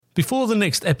Before the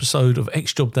next episode of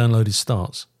X Job Downloaded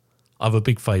starts, I have a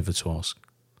big favour to ask.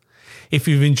 If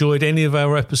you've enjoyed any of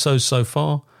our episodes so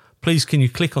far, please can you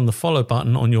click on the follow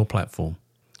button on your platform.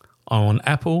 I'm on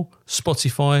Apple,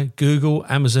 Spotify, Google,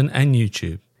 Amazon and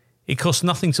YouTube. It costs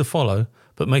nothing to follow,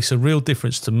 but makes a real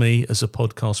difference to me as a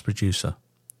podcast producer.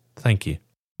 Thank you.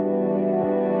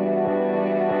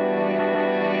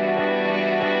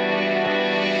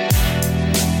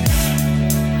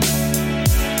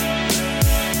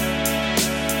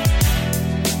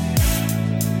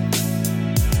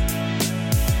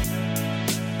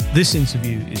 This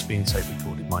interview is being tape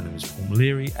recorded. My name is Paul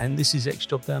Leary and this is X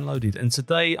Job Downloaded. And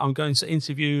today I'm going to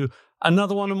interview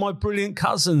another one of my brilliant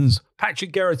cousins,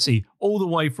 Patrick Geraghty, all the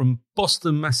way from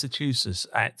Boston, Massachusetts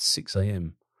at 6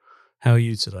 a.m. How are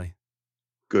you today?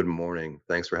 Good morning.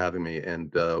 Thanks for having me.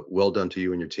 And well done to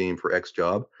you and your team for X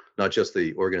Job, not just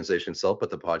the organization itself, but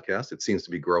the podcast. It seems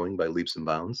to be growing by leaps and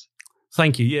bounds.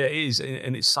 Thank you. Yeah, it is.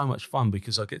 And it's so much fun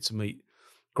because I get to meet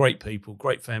great people,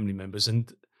 great family members.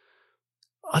 And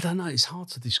I don't know, it's hard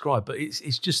to describe, but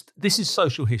it's just, this is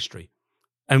social history.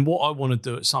 And what I want to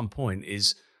do at some point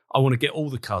is I want to get all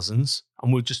the cousins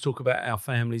and we'll just talk about our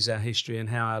families, our history and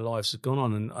how our lives have gone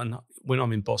on. And when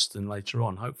I'm in Boston later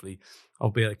on, hopefully I'll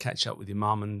be able to catch up with your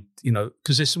mum and, you know,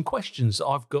 because there's some questions that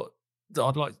I've got that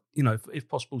I'd like, you know, if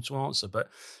possible to answer,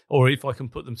 or if I can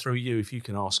put them through you, if you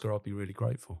can ask her, I'll be really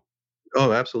grateful.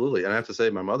 Oh, absolutely. And I have to say,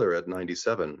 my mother at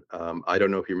 97, I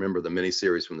don't know if you remember the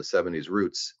miniseries from the 70s,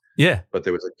 Roots. Yeah. But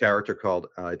there was a character called,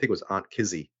 I think it was Aunt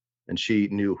Kizzy, and she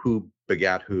knew who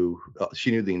begat who.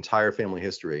 She knew the entire family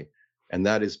history. And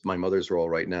that is my mother's role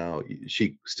right now.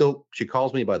 She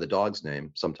calls me by the dog's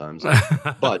name sometimes,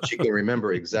 but she can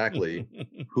remember exactly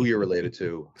who you're related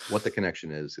to, what the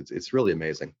connection is. It's really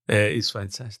amazing. Yeah, it's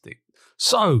fantastic.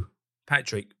 So,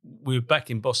 Patrick, we're back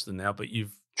in Boston now, but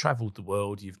you've traveled the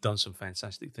world. You've done some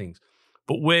fantastic things.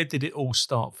 But where did it all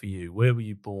start for you? Where were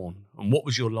you born? And what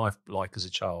was your life like as a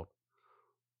child?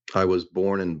 I was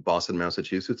born in Boston,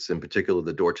 Massachusetts, in particular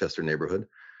the Dorchester neighborhood,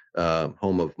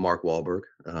 home of Mark Wahlberg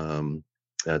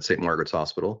at St. Margaret's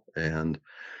Hospital, and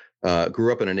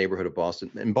grew up in a neighborhood of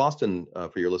Boston. And Boston,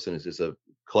 for your listeners, is a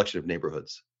collection of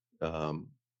neighborhoods.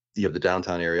 You have the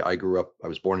downtown area. I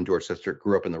was born in Dorchester,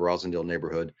 grew up in the Rosendale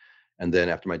neighborhood. And then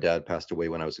after my dad passed away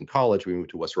when I was in college, we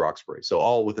moved to West Roxbury. So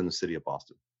all within the city of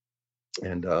Boston.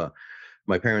 And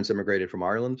my parents immigrated from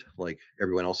Ireland, like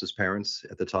everyone else's parents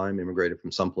at the time immigrated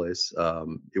from someplace.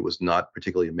 It was not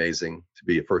particularly amazing to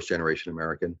be a first-generation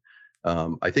American.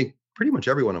 I think pretty much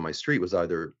everyone on my street was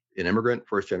either an immigrant,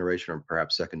 first generation, or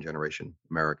perhaps second-generation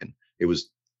American. It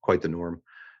was quite the norm.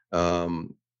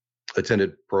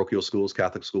 Attended parochial schools,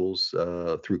 Catholic schools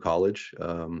through college.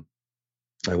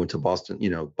 I went to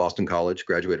Boston College,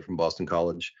 graduated from Boston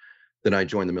College. Then I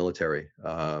joined the military.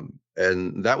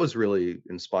 And that was really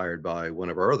inspired by one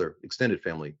of our other extended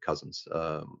family cousins,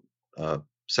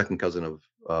 second cousin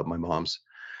of my mom's.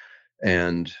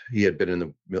 And he had been in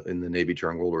the Navy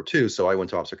during World War II. So I went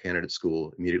to officer candidate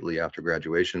school immediately after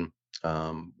graduation,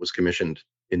 was commissioned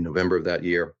in November of that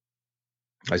year.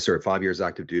 I served 5 years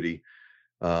active duty,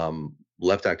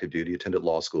 left active duty, attended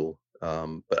law school.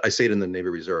 But I stayed in the Navy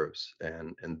Reserves.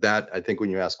 And that, I think when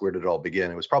you ask where did it all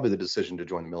begin, it was probably the decision to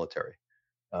join the military,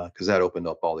 because that opened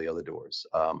up all the other doors.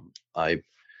 I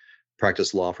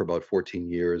practiced law for about 14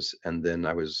 years, and then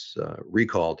I was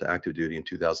recalled to active duty in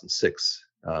 2006.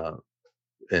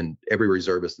 And every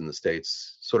reservist in the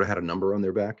States sort of had a number on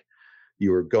their back.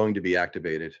 You were going to be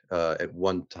activated at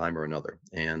one time or another.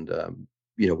 And,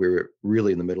 we were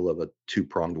really in the middle of a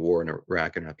two-pronged war in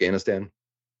Iraq and Afghanistan.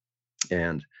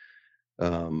 And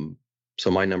so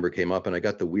my number came up and I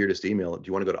got the weirdest email. Do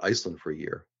you want to go to Iceland for a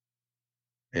year?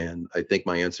 And I think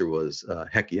my answer was,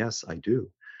 heck yes, I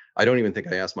do. I don't even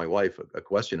think I asked my wife a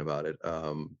question about it.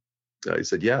 I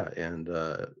said, yeah. And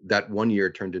that 1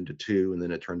 year turned into 2, and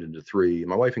then it turned into 3.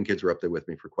 My wife and kids were up there with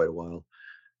me for quite a while.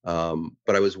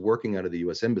 But I was working out of the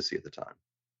U.S. Embassy at the time.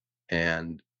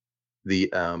 And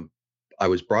I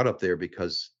was brought up there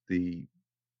because the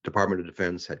Department of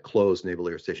Defense had closed Naval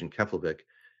Air Station Keflavik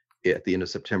at the end of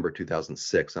September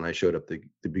 2006, and I showed up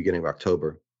the beginning of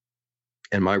October.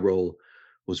 And my role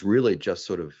was really just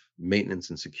sort of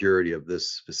maintenance and security of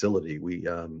this facility.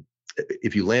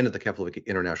 If you land at the Keflavik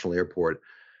International Airport,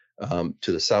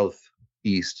 to the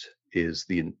southeast is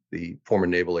the former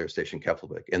Naval Air Station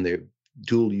Keflavik, and they're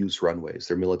dual-use runways.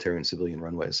 They're military and civilian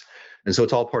runways, and so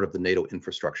it's all part of the NATO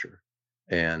infrastructure.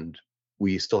 And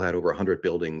we still had over 100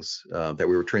 buildings that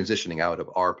we were transitioning out of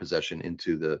our possession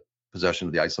into the possession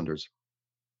of the Icelanders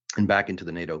and back into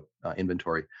the NATO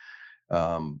inventory.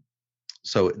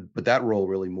 But that role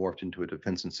really morphed into a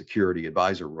defense and security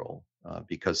advisor role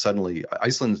because suddenly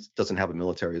Iceland doesn't have a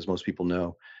military, as most people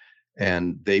know,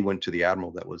 and they went to the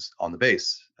admiral that was on the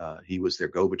base. He was their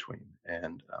go-between,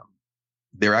 and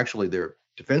their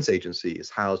defense agency is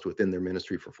housed within their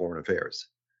Ministry for Foreign Affairs.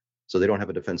 So they don't have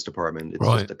a defense department. It's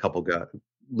just a couple guys,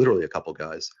 literally a couple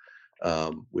guys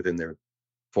within their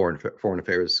foreign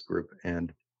affairs group.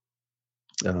 And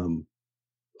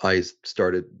I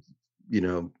started,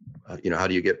 how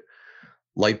do you get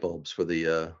light bulbs for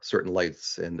the certain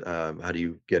lights, and how do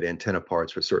you get antenna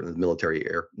parts for certain military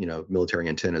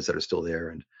antennas that are still there.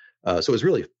 And so it was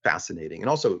really fascinating, and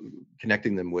also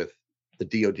connecting them with the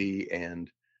DoD and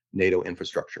NATO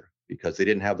infrastructure, because they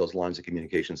didn't have those lines of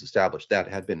communications established. That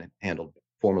had been handled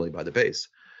formerly by the base.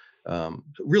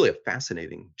 Really a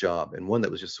fascinating job, and one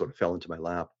that was just sort of fell into my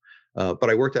lap. But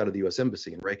I worked out of the U.S.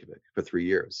 Embassy in Reykjavik for 3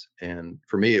 years. And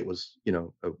for me, it was,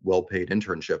 a well-paid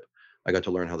internship. I got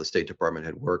to learn how the State Department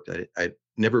had worked. I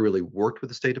never really worked with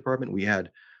the State Department.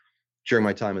 During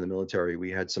my time in the military, we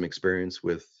had some experience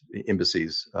with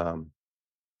embassies,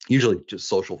 usually just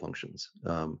social functions.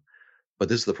 But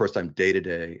this is the first time day to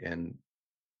day. And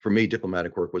for me,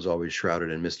 diplomatic work was always shrouded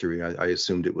in mystery. I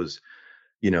assumed it was,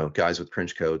 guys with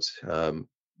trench coats,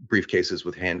 briefcases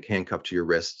with handcuffed to your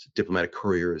wrist, diplomatic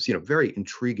couriers, very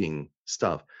intriguing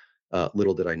stuff.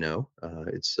 Little did I know,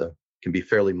 it's can be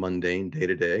fairly mundane day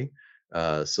to day.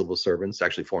 Civil servants,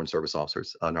 actually foreign service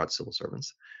officers, not civil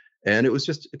servants. And it was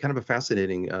just kind of a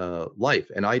fascinating life.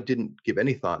 And I didn't give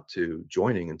any thought to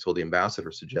joining until the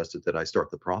ambassador suggested that I start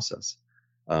the process,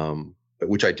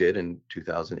 which I did in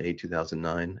 2008,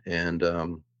 2009. And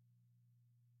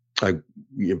I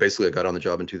got on the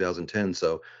job in 2010.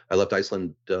 So I left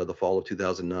Iceland the fall of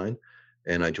 2009,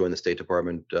 and I joined the State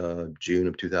Department June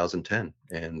of 2010.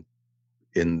 And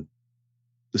in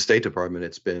the State Department,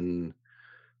 it's been,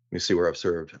 let me see where I've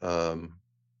served: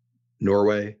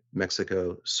 Norway,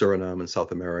 Mexico, Suriname in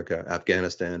South America,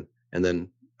 Afghanistan, and then,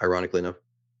 ironically enough,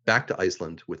 back to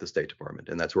Iceland with the State Department.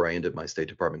 And that's where I ended my State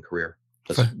Department career.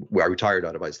 That's where I retired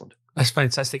out of Iceland. That's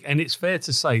fantastic. And it's fair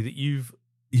to say that you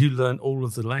learned all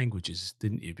of the languages,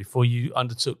 didn't you, before you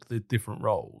undertook the different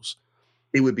roles?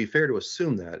 It would be fair to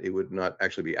assume that. It would not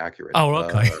actually be accurate. Oh,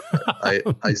 okay.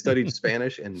 I studied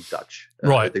Spanish and Dutch.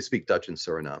 Right. They speak Dutch in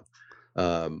Suriname.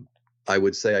 I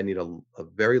would say I need a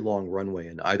very long runway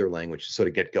in either language to sort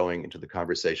of get going into the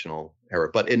conversational era.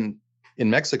 But in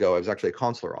Mexico, I was actually a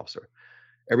consular officer.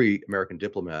 Every American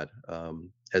diplomat,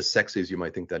 as sexy as you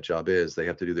might think that job is, they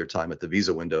have to do their time at the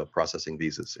visa window processing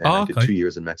visas. And I did 2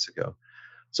 years in Mexico.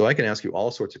 So I can ask you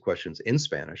all sorts of questions in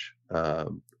Spanish. I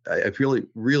really,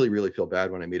 really, really feel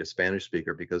bad when I meet a Spanish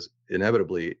speaker, because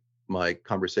inevitably my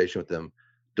conversation with them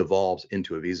devolves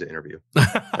into a visa interview.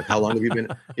 Like, how long have you been,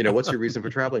 what's your reason for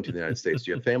traveling to the United States?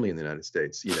 Do you have family in the United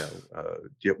States?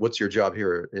 What's your job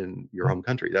here in your home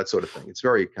country? That sort of thing. It's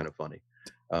very kind of funny.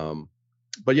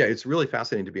 But yeah, it's really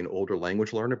fascinating to be an older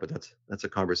language learner, but that's a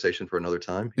conversation for another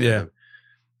time. Yeah.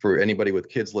 For anybody with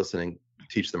kids listening,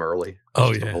 teach them early.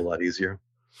 It's a whole lot easier.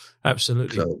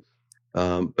 Absolutely. So,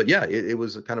 but yeah, it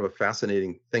was a kind of a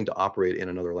fascinating thing to operate in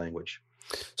another language.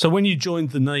 So when you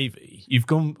joined the Navy, you've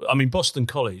gone. I mean, Boston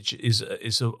College is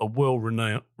a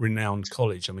world-renowned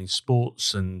college. I mean,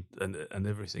 sports and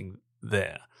everything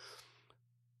there.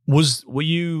 Were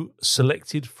you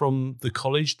selected from the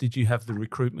college? Did you have the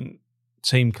recruitment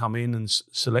team come in and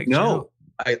select you? No,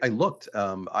 I looked.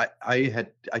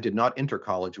 I did not enter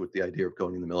college with the idea of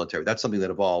going in the military. That's something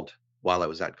that evolved while I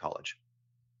was at college.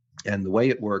 And the way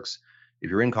it works,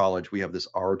 if you're in college, we have this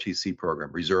ROTC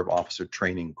program, Reserve Officer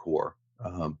Training Corps.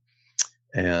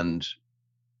 And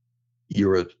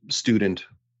you're a student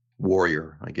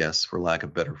warrior, I guess, for lack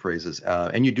of better phrases.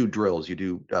 And you do drills, you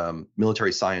do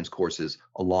military science courses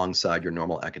alongside your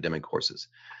normal academic courses.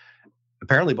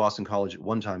 Apparently, Boston College at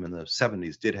one time in the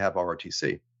 70s did have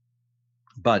ROTC.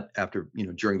 But after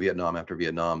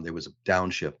Vietnam, there was a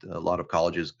downshift. A lot of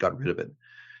colleges got rid of it.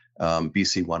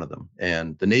 BC, one of them.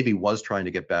 And the Navy was trying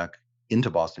to get back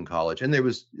into Boston College. And it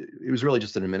was really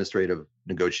just an administrative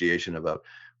negotiation about,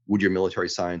 would your military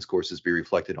science courses be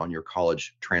reflected on your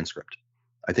college transcript?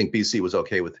 I think BC was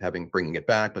okay with bringing it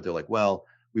back, but they're like, well,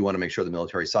 we want to make sure the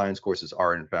military science courses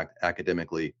are in fact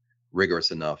academically rigorous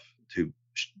enough to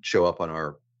show up on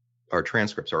our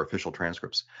transcripts, our official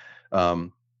transcripts.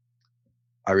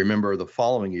 I remember the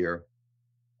following year,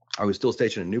 I was still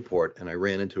stationed in Newport, and I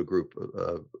ran into a group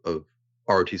of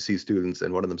ROTC students,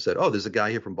 and one of them said, "Oh, there's a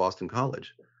guy here from Boston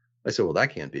College." I said, "Well,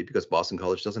 that can't be, because Boston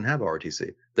College doesn't have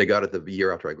ROTC. They got it the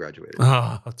year after I graduated."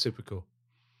 Ah, typical.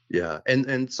 Yeah,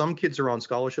 and some kids are on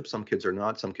scholarship, some kids are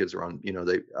not. Some kids are on,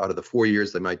 out of the 4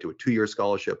 years, they might do a 2-year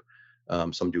scholarship.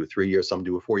 Some do a 3-year, some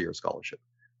do a 4-year scholarship.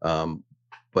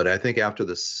 But I think after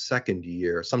the second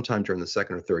year, sometime during the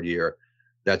second or third year,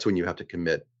 that's when you have to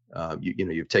commit.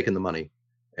 You've taken the money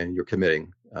and you're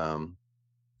committing.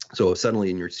 So if suddenly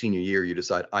in your senior year you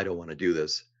decide, I don't want to do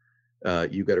this,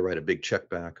 you got to write a big check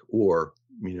back, or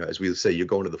as we say, you're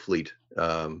going to the fleet.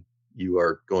 You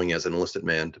are going as an enlisted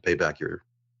man to pay back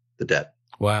the debt.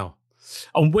 Wow.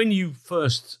 And when you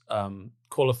first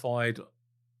qualified,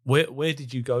 where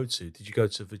did you go to? Did you go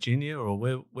to Virginia, or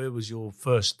where was your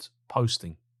first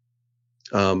posting?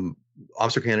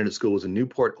 Officer Candidate School was in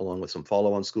Newport, along with some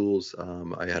follow-on schools.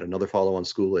 I had another follow-on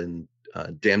school in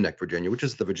Dam Neck, Virginia, which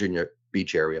is the Virginia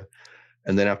Beach area.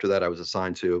 And then after that, I was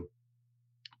assigned to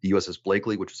the USS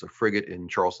Blakely, which is a frigate in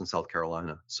Charleston, South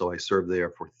Carolina. So I served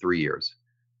there for 3 years.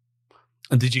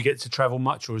 And did you get to travel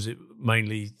much, or is it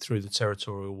mainly through the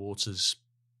territorial waters?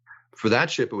 For that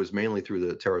ship, it was mainly through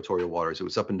the territorial waters. It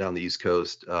was up and down the East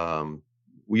Coast.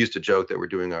 We used to joke that we're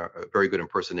doing a very good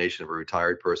impersonation of a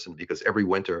retired person, because every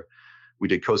winter we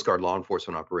did Coast Guard law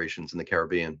enforcement operations in the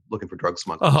Caribbean looking for drug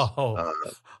smugglers.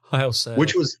 How sad.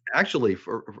 Which was actually,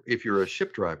 if you're a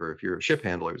ship driver, if you're a ship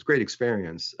handler, it was a great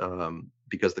experience,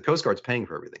 because the Coast Guard's paying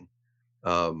for everything.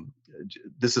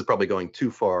 This is probably going too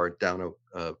far down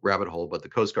a rabbit hole, but the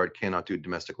Coast Guard cannot do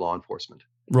domestic law enforcement.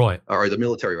 Right. Or the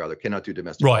military, rather, cannot do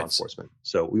domestic law enforcement.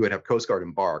 So we would have Coast Guard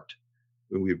embarked.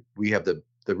 We have the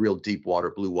real deep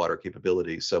water, blue water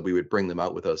capability. So we would bring them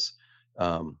out with us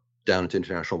down into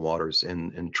international waters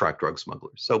and track drug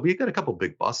smugglers. So we got a couple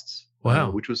big busts,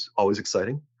 which was always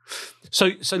exciting.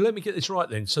 So let me get this right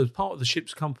then. So as part of the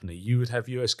ship's company, you would have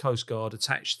US Coast Guard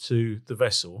attached to the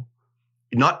vessel?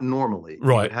 Not normally.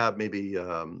 Right. You would have maybe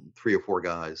 3 or 4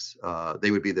 guys.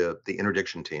 They would be the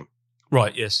interdiction team.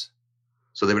 Right, yes.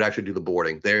 So they would actually do the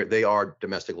boarding. They are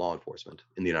domestic law enforcement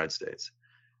in the United States.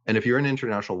 And if you're in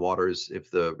international waters, if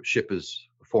the ship is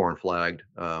foreign flagged,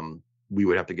 we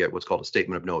would have to get what's called a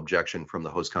statement of no objection from the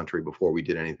host country before we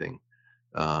did anything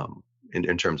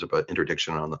in terms of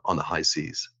interdiction on the high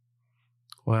seas.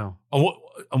 Wow.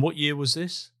 And what year was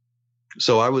this?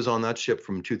 So I was on that ship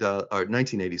from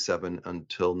 1987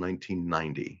 until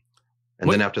 1990,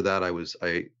 and then after that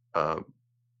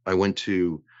I went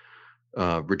to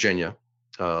Virginia,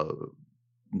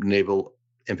 Naval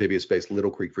Amphibious Base,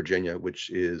 Little Creek, Virginia, which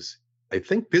is, I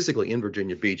think, physically in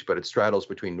Virginia Beach, but it straddles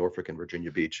between Norfolk and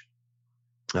Virginia Beach.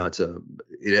 As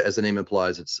the name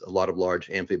implies, it's a lot of large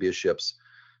amphibious ships.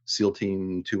 SEAL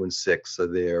Team 2 and 6 are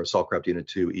there, Assault Craft Unit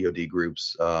 2, EOD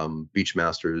groups,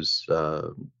 Beachmasters,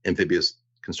 amphibious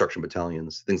construction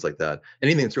battalions, things like that.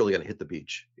 Anything that's really going to hit the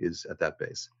beach is at that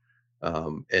base.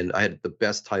 And I had the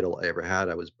best title I ever had.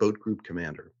 I was Boat Group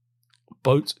Commander.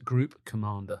 Boat Group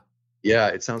Commander. Yeah,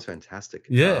 it sounds fantastic.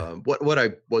 Yeah. What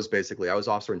I was basically, I was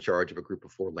officer in charge of a group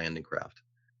of 4 landing craft.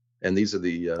 And these are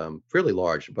the fairly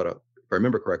large, but if I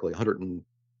remember correctly,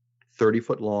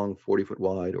 130-foot long, 40-foot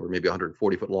wide, or maybe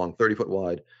 140-foot long, 30-foot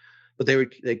wide. But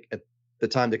at the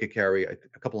time they could carry a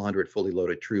couple hundred fully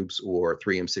loaded troops or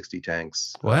 3 M60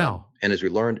 tanks. Wow. And as we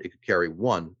learned, it could carry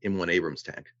 1 M1 Abrams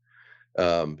tank,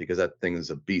 because that thing is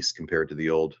a beast compared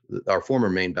to our former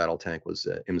main battle tank was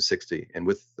M60. And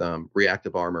with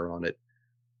reactive armor on it,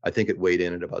 I think it weighed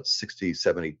in at about 60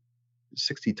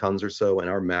 tons or so. And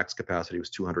our max capacity was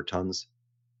 200 tons.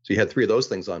 So you had 3 of those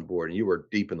things on board, and you were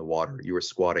deep in the water. You were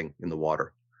squatting in the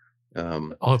water.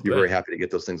 You're very happy to get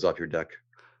those things off your deck.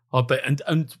 I bet.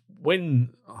 And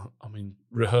when,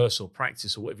 rehearsal,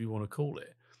 practice, or whatever you want to call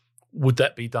it, would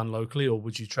that be done locally, or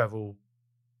would you travel?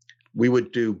 We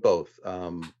would do both.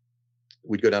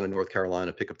 We'd go down to North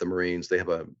Carolina, pick up the Marines. They have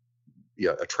a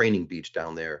training beach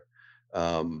down there.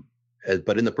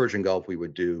 But in the Persian Gulf,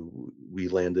 we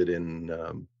landed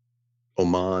in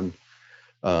Oman.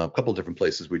 A couple of different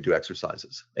places we'd do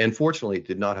exercises, and fortunately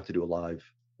did not have to do a live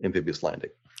amphibious landing.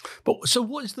 But so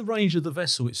what is the range of the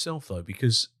vessel itself, though?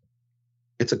 Because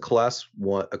it's a class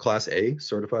A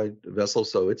certified vessel,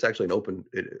 so it's actually an open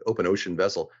ocean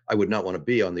vessel. I would not want to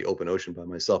be on the open ocean by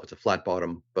myself. It's a flat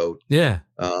bottom boat. Yeah.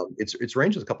 Its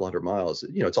range is a couple hundred miles.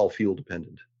 It's all fuel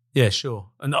dependent. Yeah, sure.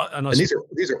 And these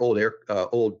are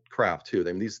old craft too.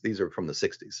 I mean, these are from the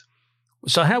 60s.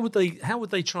 So how would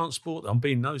they transport them? I'm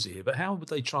being nosy here, but how would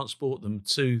they transport them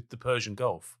to the Persian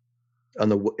Gulf? In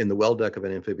the well deck of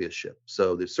an amphibious ship.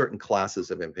 So there's certain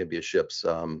classes of amphibious ships,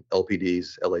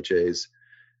 LPDs, LHAs,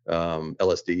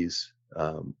 LSDs.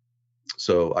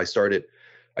 So I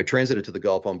transited to the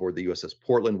Gulf on board the USS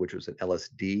Portland, which was an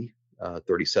LSD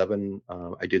 37.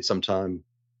 I did some time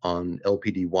on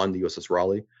LPD-1, the USS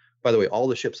Raleigh, By the way, all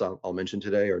the ships I'll mention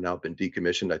today are now been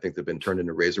decommissioned. I think they've been turned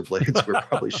into razor blades. We're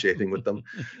probably shaving with them.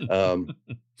 And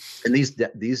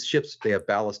these ships, they have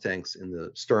ballast tanks in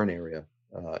the stern area,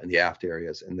 in the aft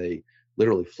areas, and they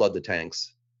literally flood the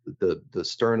tanks. The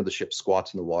stern of the ship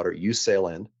squats in the water. You sail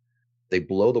in, they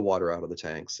blow the water out of the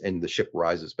tanks, and the ship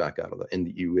rises back out of the,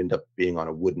 and you end up being on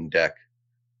a wooden deck.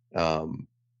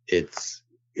 It's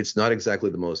not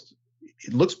exactly the most.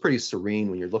 It looks pretty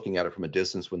serene when you're looking at it from a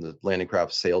distance when the landing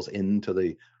craft sails into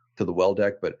the well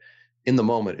deck, but in the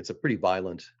moment, it's a pretty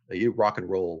violent. You rock and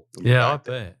roll. Yeah, I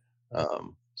bet.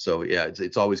 So yeah,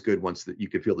 it's always good once that you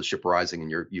can feel the ship rising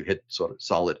and you hit sort of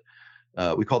solid.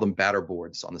 We call them batter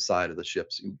boards on the side of the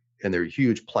ships, and they're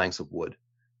huge planks of wood.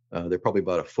 They're probably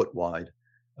about a foot wide,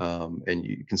 and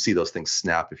you can see those things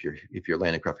snap if your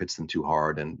landing craft hits them too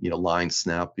hard, and lines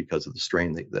snap because of the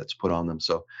strain that's put on them.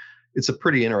 So it's a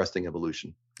pretty interesting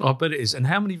evolution. I bet it is. And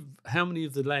how many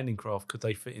of the landing craft could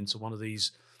they fit into one of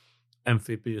these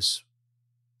amphibious?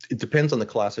 It depends on the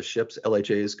class of ships.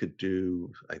 LHAs could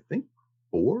do, I think,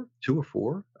 2 or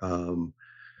 4.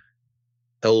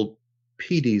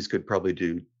 LPDs could probably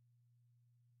do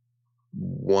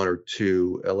 1 or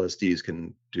 2. LSDs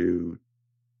can do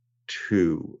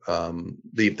 2.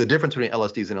 The difference between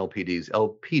LSDs and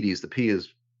LPDs, the P is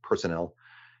personnel.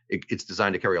 It's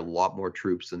designed to carry a lot more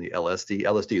troops than the LSD.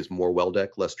 LSD is more well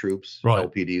deck, less troops. Right.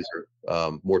 LPDs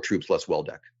are more troops, less well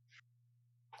deck.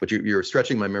 But you're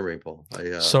stretching my memory, Paul.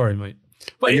 Sorry, mate.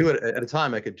 But I knew at a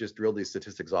time I could just drill these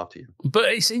statistics off to you. But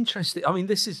it's interesting. I mean,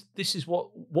 this is what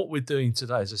we're doing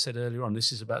today. As I said earlier on,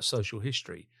 this is about social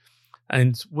history.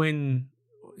 And when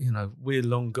we're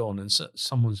long gone and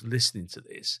someone's listening to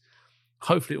this,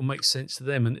 hopefully it will make sense to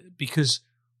them. And because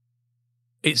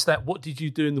it's that what did you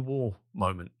do in the war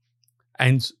moment.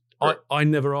 And right. I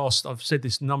never asked, I've said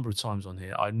this a number of times on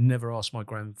here, I never asked my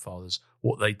grandfathers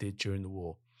what they did during the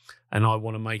war. And I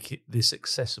want to make this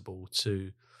accessible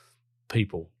to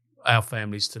people, our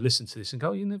families, to listen to this and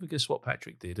go, you never guess what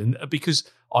Patrick did. And because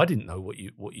I didn't know what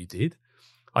you did.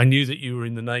 I knew that you were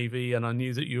in the Navy and I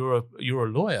knew that you're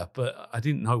a lawyer, but I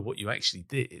didn't know what you actually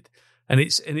did. And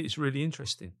it's really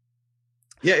interesting.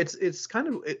 Yeah, it's kind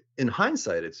of, in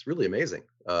hindsight, it's really amazing.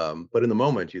 But in the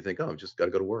moment, you think, oh, I've just got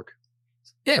to go to work.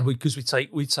 Yeah, because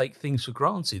we take things for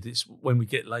granted. It's when we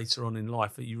get later on in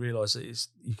life that you realise that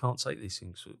you can't take these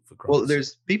things for granted. Well,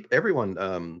 there's people.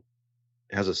 Everyone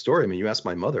has a story. I mean, you ask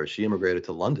my mother. She immigrated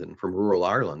to London from rural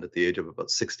Ireland at the age of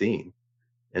about 16,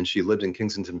 and she lived in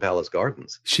Kensington Palace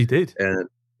Gardens. She did. And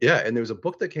yeah, and there was a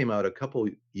book that came out a couple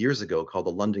years ago called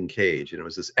The London Cage, and it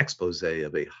was this expose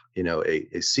of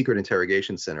a secret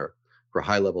interrogation center for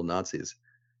high-level Nazis.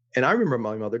 And I remember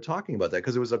my mother talking about that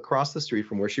because it was across the street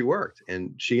from where she worked.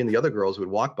 And she and the other girls would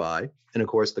walk by. And of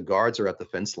course, the guards are at the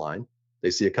fence line.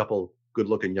 They see a couple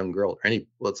good-looking young girls.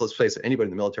 Let's face it, anybody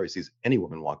in the military sees any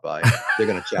woman walk by, they're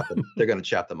going to chat them. They're going to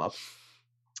chat them up.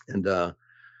 And they're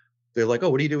like, oh,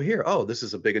 what do you do here? Oh, this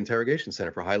is a big interrogation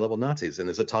center for high-level Nazis. And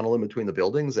there's a tunnel in between the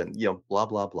buildings and, blah,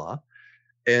 blah, blah.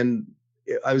 And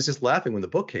I was just laughing when the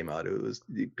book came out. It was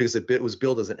because it was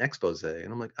billed as an expose.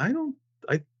 And I'm like, I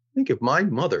think if my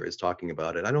mother is talking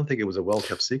about it, I don't think it was a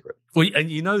well-kept secret. Well,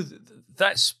 and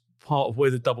that's part of where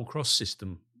the double cross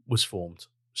system was formed.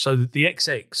 So the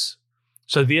XX,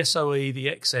 so the SOE, the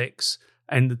XX,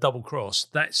 and the double cross,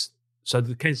 so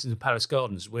the Kensington Palace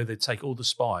Gardens, where they'd take all the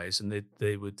spies and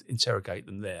they would interrogate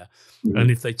them there. Mm-hmm. And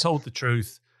if they told the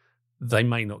truth, they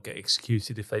may not get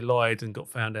executed. If they lied and got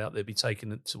found out, they'd be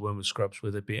taken to Wormwood Scrubs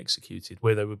where they'd be executed,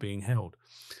 where they were being held.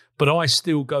 But I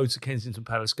still go to Kensington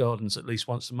Palace Gardens at least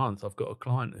once a month. I've got a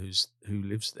client who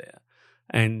lives there.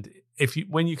 And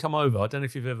when you come over, I don't know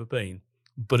if you've ever been,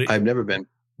 but I've never been.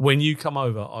 When you come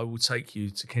over, I will take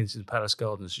you to Kensington Palace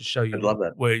Gardens to show you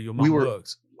where your mum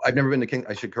works. I've never been to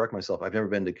I should correct myself. I've never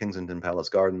been to Kensington Palace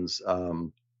Gardens.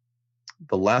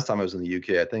 The last time I was in the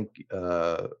UK, I think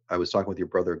I was talking with your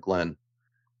brother, Glenn.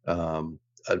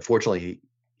 Unfortunately,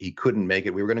 he couldn't make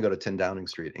it. We were going to go to 10 Downing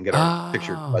Street and get our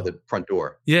picture by the front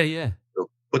door. Yeah. So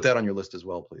put that on your list as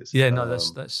well, please. Yeah, no,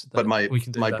 that's. But my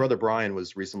brother Brian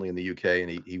was recently in the UK, and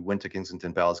he went to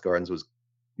Kensington Palace Gardens. Was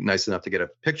nice enough to get a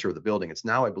picture of the building. It's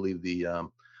now, I believe, the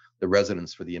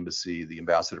residence for the embassy, the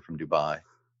ambassador from Dubai.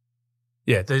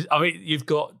 Yeah, you've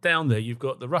got down there. You've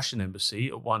got the Russian embassy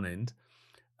at one end,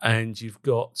 and you've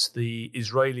got the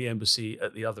Israeli embassy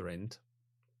at the other end.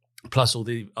 Plus all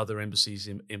the other embassies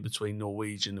in between.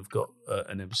 Norwegian have got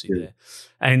an embassy there.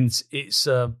 And it's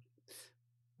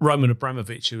Roman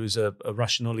Abramovich, who is a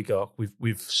Russian oligarch.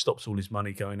 We've stopped all his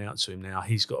money going out to him now.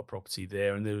 He's got a property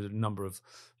there, and there's a number of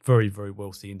very, very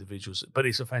wealthy individuals. But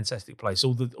it's a fantastic place.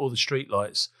 All the street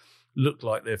lights look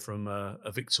like they're from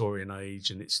a Victorian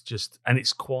age, and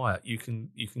it's quiet. You can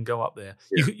go up there.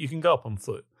 Yeah. You can go up on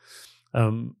foot,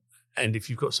 and if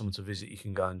you've got someone to visit, you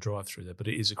can go and drive through there. But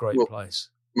it is a great place.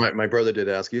 My brother did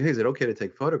ask you, hey, is it okay to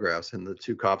take photographs? And the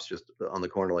two cops just on the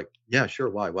corner, like, yeah, sure.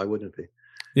 Why? Why wouldn't it be?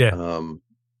 Yeah.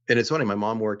 And it's funny. My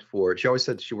mom she always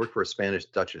said she worked for a Spanish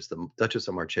Duchess, the Duchess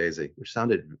of Marchese, which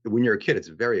sounded, when you're a kid, it's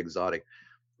very exotic.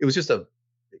 It was just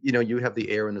you have the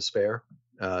heir and the spare.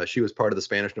 She was part of the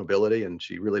Spanish nobility, and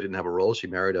she really didn't have a role. She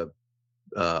married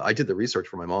I did the research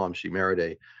for my mom. She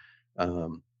married a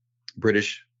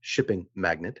British shipping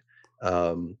magnate.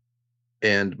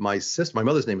 And my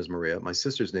mother's name is Maria. My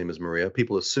sister's name is Maria.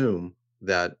 People assume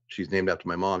that she's named after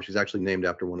my mom. She's actually named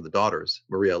after one of the daughters,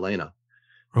 Maria Elena,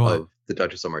 of the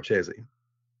Duchess of Marchese.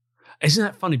 Isn't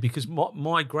that funny? Because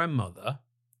my grandmother,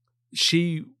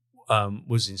 she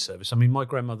was in service. I mean, my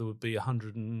grandmother would be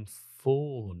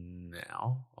 104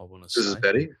 now, I want to say. This is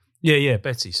Betty? Yeah,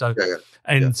 Betty. So, yeah.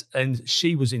 And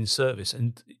she was in service.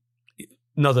 And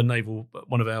one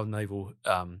of our naval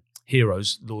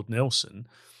heroes, Lord Nelson.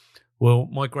 Well,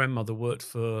 my grandmother worked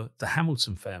for the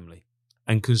Hamilton family,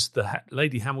 and because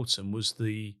Lady Hamilton was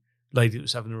the lady that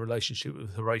was having a relationship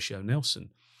with Horatio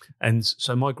Nelson, and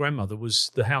so my grandmother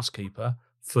was the housekeeper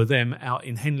for them out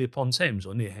in Henley upon Thames,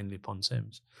 or near Henley upon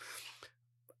Thames.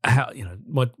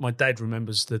 My dad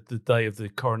remembers that the day of the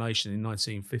coronation in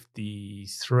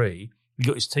 1953, he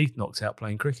got his teeth knocked out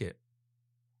playing cricket.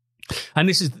 And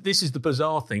this is the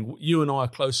bizarre thing. You and I are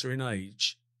closer in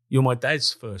age. You're my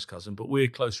dad's first cousin, but we're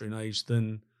closer in age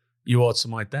than you are to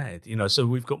my dad. So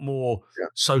we've got more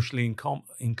socially in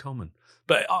common.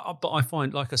 But I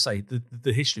find, like I say,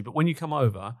 the history. But when you come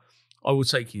over, I will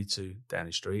take you to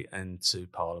Downing Street and to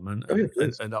Parliament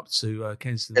and up to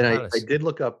Kensington Palace. I did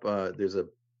look up. There's a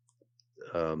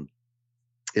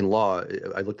in law.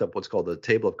 I looked up what's called the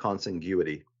table of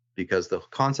consanguinity, because the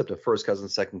concept of first cousin,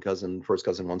 second cousin, first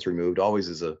cousin once removed always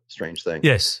is a strange thing.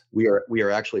 Yes. We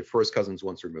are actually first cousins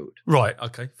once removed. Right.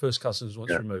 Okay. First cousins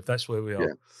once removed. That's where we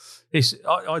are.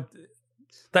 Yeah.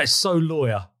 That's so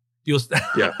lawyer.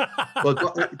 Yeah.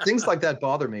 Well, things like that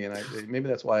bother me, and maybe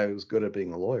that's why I was good at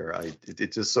being a lawyer.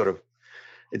 It just sort of,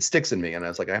 it sticks in me, and I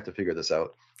was like, I have to figure this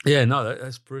out. Yeah. No,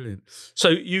 that's brilliant. So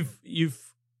you've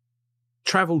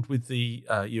traveled with the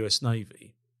U.S.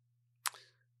 Navy.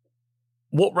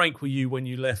 What rank were you when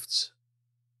you left?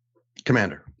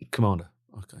 Commander.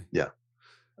 Okay. Yeah.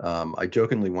 I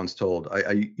jokingly once told,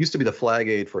 I used to be the flag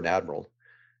aide for an admiral.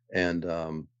 And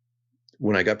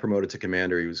when I got promoted to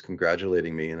commander, he was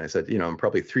congratulating me. And I said, I'm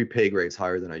probably 3 pay grades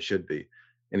higher than I should be.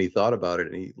 And he thought about it,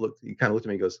 and he kind of looked at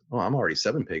me and goes, oh, I'm already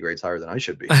 7 pay grades higher than I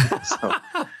should be. So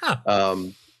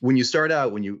when you start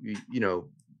out, when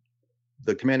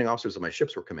the commanding officers of my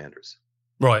ships were commanders.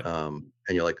 Right. And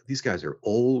you're like, these guys are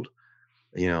old.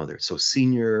 They're so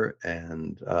senior,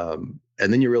 and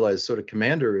then you realize sort of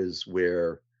commander is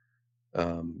where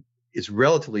it's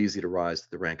relatively easy to rise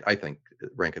to the rank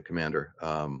of commander.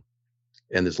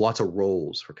 And there's lots of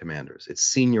roles for commanders. It's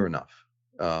senior enough.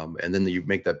 And then you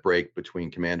make that break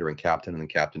between commander and then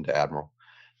captain to admiral.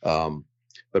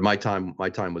 But my time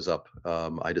was up.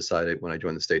 I decided when I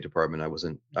joined the State Department, I was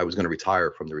going to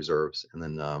retire from the reserves and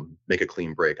then make a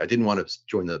clean break. I didn't want to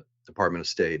join the Department of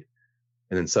State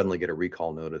and then suddenly get a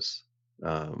recall notice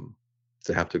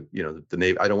to have to, the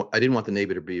Navy. I didn't want the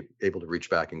Navy to be able to reach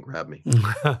back and grab me.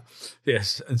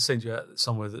 Yes, and send you out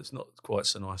somewhere that's not quite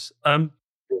so nice.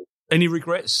 Any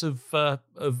regrets of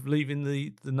leaving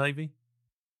the Navy?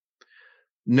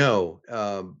 No.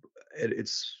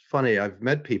 It's funny. I've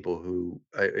met people who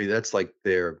that's like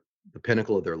the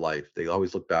pinnacle of their life. They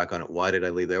always look back on it. Why did I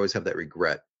leave? They always have that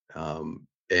regret.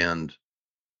 And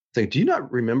think, do you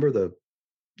not remember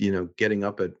getting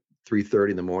up at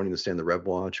 3:30 in the morning to stand the rev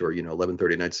watch, or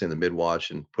 11:30 at night to stand the mid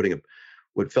watch, and putting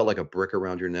what felt like a brick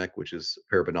around your neck, which is a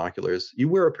pair of binoculars. You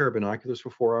wear a pair of binoculars for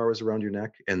 4 hours around your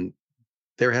neck, and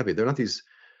they're heavy. They're not these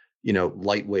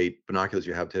lightweight binoculars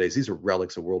you have today. These are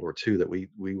relics of World War II that we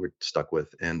were stuck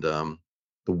with. And the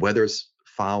weather's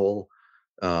foul.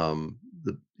 When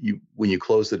you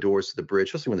close the doors to the bridge,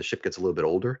 especially when the ship gets a little bit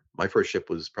older. My first ship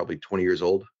was probably 20 years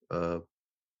old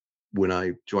when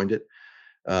I joined it.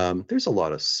 There's a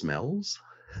lot of smells.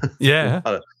 Yeah. A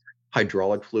lot of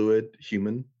hydraulic fluid,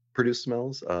 human produced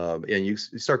smells. And you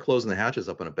start closing the hatches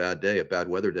up on a bad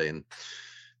weather day, and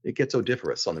it gets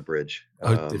odoriferous on the bridge.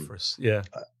 Odoriferous, yeah.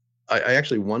 I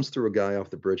actually once threw a guy off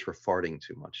the bridge for farting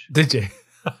too much. Did you?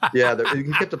 Yeah, he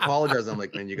kept apologizing. I'm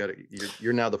like, man,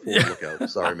 you're now the forward lookout.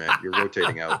 Sorry, man, you're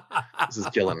rotating out. This is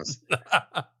killing us.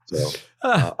 So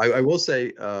I will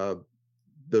say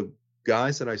the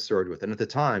guys that I served with, and at the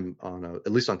time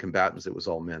at least on combatants, it was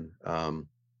all men.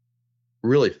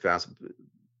 really fast.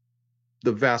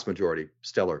 The vast majority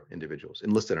stellar individuals,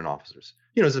 enlisted and officers.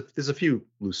 There's a few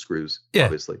loose screws, Yeah.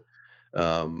 obviously,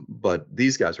 but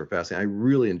these guys were fascinating. I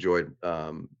really enjoyed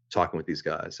talking with these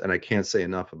guys, and I can't say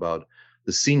enough about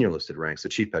the senior listed ranks, the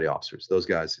chief petty officers. Those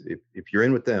guys, if you're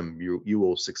in with them, you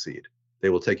will succeed. They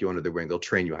will take you under their wing. They'll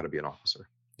train you how to be an officer.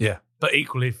 Yeah, but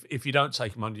equally, if you don't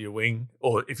take them under your wing,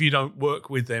 or if you don't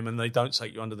work with them and they don't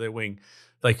take you under their wing,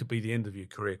 they could be the end of your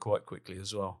career quite quickly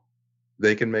as well.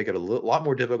 They can make it a lot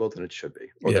more difficult than it should be,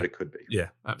 or that it could be. Yeah,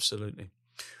 absolutely.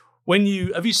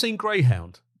 Have you seen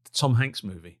Greyhound, the Tom Hanks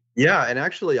movie? Yeah, and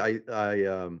actually,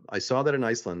 I saw that in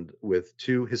Iceland with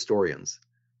two historians.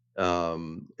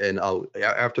 And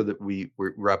after we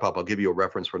wrap up, I'll give you a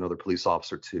reference for another police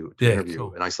officer to interview,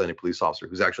 cool. An Icelandic police officer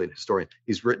who's actually a historian.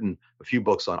 He's written a few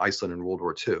books on Iceland and World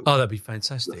War II. Oh, that'd be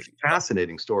fantastic! It's a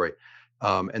fascinating story.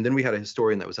 And then we had a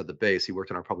historian that was at the base. He worked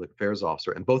on our public affairs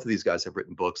officer, and both of these guys have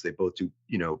written books. They both do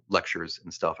lectures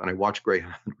and stuff. And I watched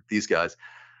Greyhound with these guys,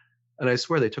 and I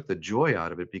swear they took the joy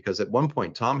out of it, because at one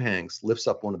point Tom Hanks lifts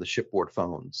up one of the shipboard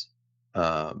phones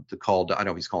to call. I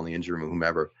know he's calling the engine room,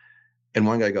 whomever. And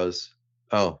one guy goes,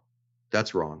 "Oh,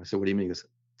 that's wrong." I said, "What do you mean?" He goes,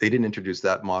 "They didn't introduce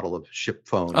that model of ship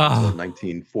phone until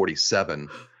 1947.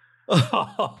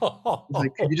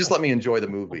 Like, can you just let me enjoy the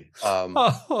movie?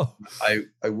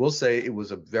 I will say it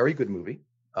was a very good movie.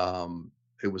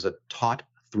 It was a taut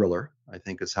thriller, I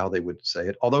think is how they would say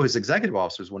it. Although his executive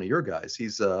officer is one of your guys.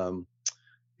 He's a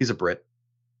Brit.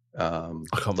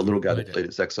 The little guy that played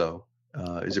his XO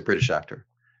is a British actor.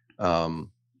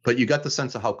 But you got the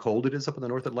sense of how cold it is up in the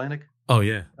North Atlantic. Oh,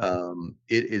 yeah.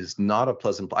 It is not a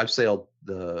pleasant. I've sailed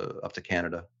up to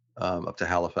Canada, up to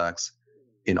Halifax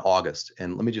in August.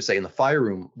 And let me just say, in the fire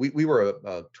room, we were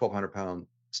a 1,200-pound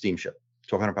steamship,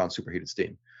 1,200-pound superheated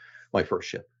steam, my first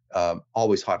ship.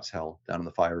 Always hot as hell down in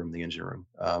the fire room, the engine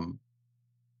room.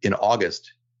 In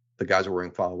August, the guys were wearing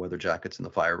foul weather jackets in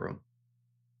the fire room.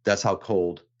 That's how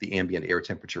cold the ambient air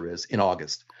temperature is in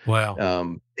August.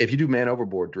 Wow. If you do man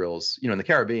overboard drills, in the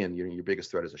Caribbean, your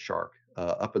biggest threat is a shark.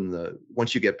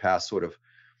 Once you get past sort of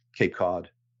Cape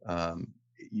Cod,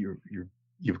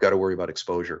 you've got to worry about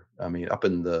exposure. I mean, up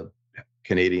in the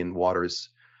Canadian waters,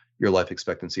 your life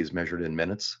expectancy is measured in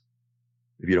minutes.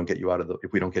 If we don't get you out of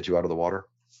the water.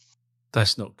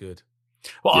 That's not good.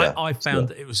 Well, yeah, I found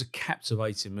that it was a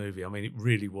captivating movie. I mean, it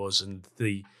really was. And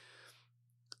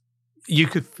you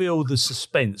could feel the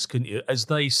suspense, couldn't you? As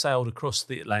they sailed across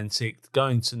the Atlantic,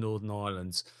 going to Northern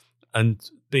Ireland and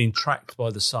being tracked by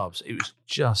the subs. It was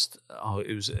just,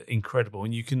 it was incredible.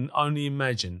 And you can only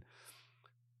imagine,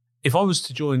 if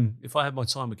I had my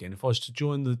time again, if I was to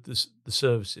join the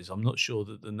services, I'm not sure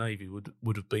that the Navy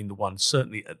would have been the one,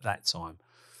 certainly at that time,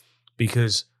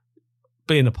 because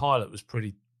being a pilot was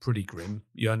pretty grim.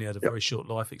 You only had a very short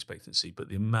life expectancy, but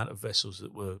the amount of vessels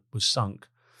that were sunk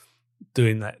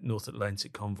doing that North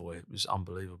Atlantic convoy, it was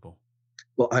unbelievable.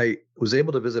 Well, I was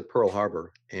able to visit Pearl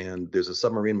Harbor, and there's a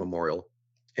submarine memorial,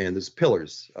 and there's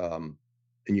pillars, and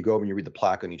you go over and you read the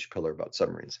plaque on each pillar about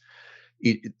submarines.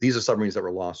 These are submarines that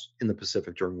were lost in the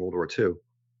Pacific during World War II.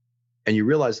 And you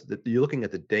realize that you're looking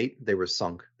at the date they were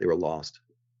sunk, they were lost.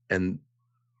 And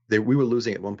we were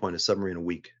losing at one point a submarine a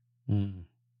week. Mm.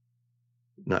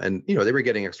 Now, and, they were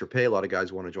getting extra pay. A lot of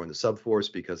guys want to join the sub force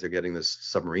because they're getting this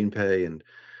submarine pay. And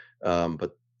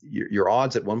but your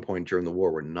odds at one point during the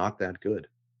war were not that good.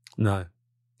 No.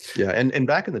 Yeah. And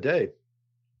back in the day,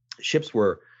 ships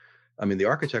were, the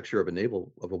architecture of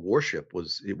a warship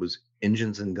was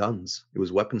engines and guns. It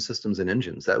was weapon systems and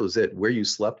engines. That was it. Where you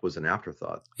slept was an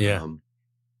afterthought. Yeah. And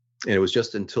it was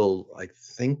just until I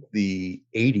think the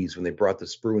 80s when they brought the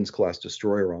Spruance class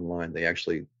destroyer online, they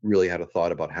actually really had a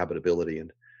thought about habitability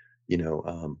and,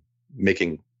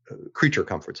 making creature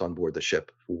comforts on board the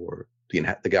ship for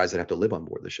the guys that have to live on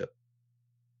board the ship.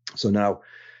 So now,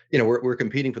 we're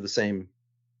competing for the same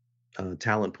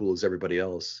talent pool as everybody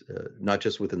else, not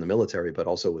just within the military, but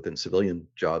also within civilian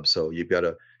jobs. So you're going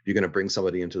to bring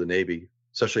somebody into the Navy,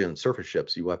 especially on surface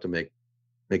ships. You have to make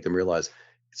them realize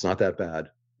it's not that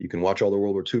bad. You can watch all the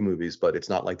World War II movies, but it's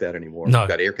not like that anymore. No. We've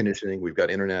got air conditioning. We've got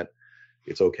internet.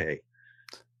 It's okay.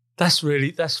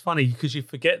 That's funny because you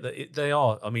forget that they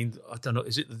are. I mean, I don't know.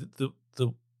 Is it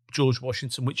the George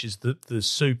Washington, which is the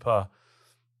super,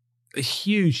 a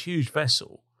huge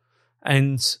vessel,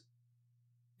 and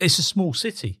it's a small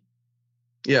city.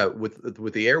 Yeah,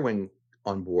 with the air wing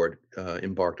on board,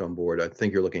 embarked on board, I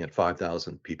think you're looking at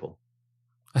 5,000 people.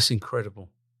 That's incredible.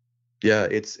 Yeah,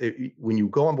 when you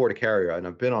go on board a carrier, and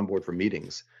I've been on board for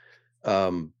meetings,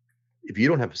 if you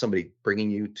don't have somebody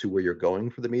bringing you to where you're going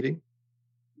for the meeting,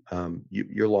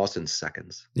 you're lost in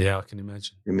seconds. Yeah, I can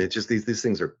imagine. I mean, it's just these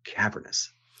things are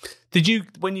cavernous. Did you,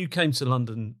 when you came to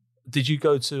London, did you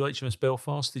go to HMS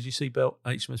Belfast? Did you see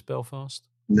HMS Belfast?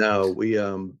 No, we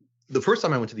the first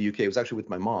time I went to the UK was actually with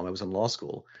my mom. I was in law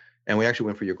school, and we actually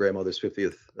went for your grandmother's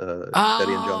 50th, Betty and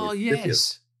Oh, Johnny's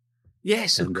 50th.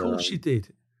 yes, of And course you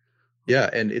did. yeah,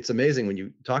 and it's amazing when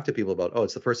you talk to people about, oh,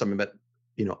 it's the first time I met,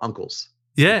 uncles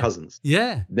and Yeah, cousins.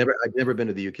 yeah. I'd never been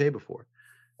to the UK before.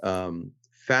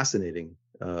 Fascinating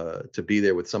to be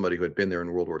there with somebody who had been there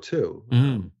in World War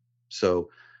II. So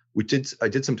I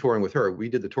did some touring with her. We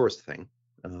did the tourist thing.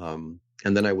 And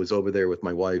then I was over there with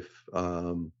my wife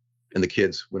and the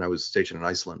kids when I was stationed in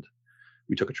Iceland.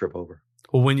 We took a trip over.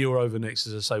 Well, when you're over next,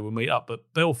 as I say, we'll meet up.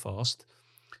 But Belfast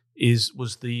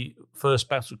was the first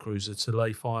battle cruiser to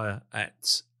lay fire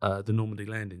at the Normandy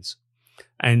landings.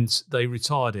 And they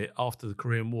retired it after the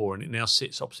Korean War, and it now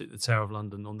sits opposite the Tower of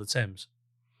London on the Thames.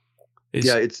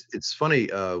 It's funny.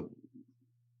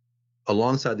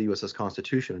 Alongside the USS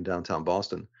Constitution in downtown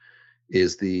Boston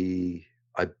is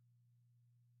I'm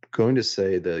going to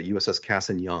say the USS Cass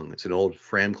and Young. It's an old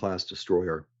Fram-class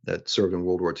destroyer that served in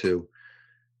World War II.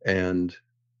 And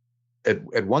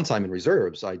at one time in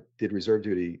reserves, I did reserve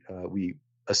duty. We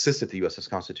assisted the USS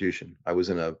Constitution. I was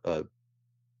in a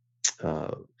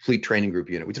fleet training group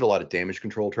unit. We did a lot of damage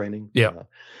control training. Yeah.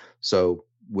 So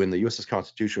when the USS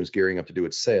Constitution was gearing up to do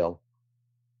its sail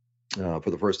for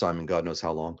the first time in God knows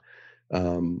how long,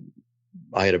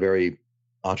 I had a very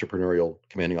entrepreneurial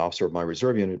commanding officer of my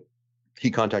reserve unit. He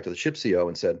contacted the ship CO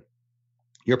and said,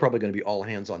 "You're probably going to be all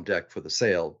hands on deck for the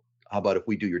sail. How about if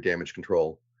we do your damage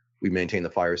control? We maintain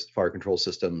the fire control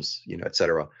systems, et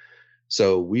cetera."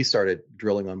 So we started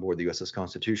drilling on board the USS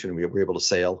Constitution, and we were able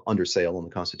to under sail on the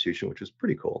Constitution, which was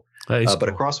pretty cool. Cool. But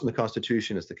across from the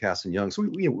Constitution is the Cass and Young. So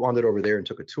we wandered over there and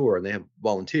took a tour, and they have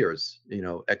volunteers,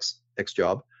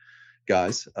 ex-job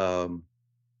guys.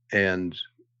 And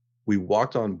we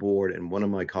walked on board, and one of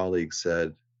my colleagues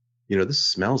said, "This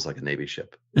smells like a Navy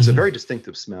ship." It's a very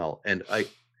distinctive smell. And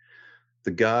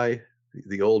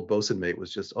the old bosun mate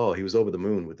was just, he was over the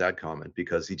moon with that comment,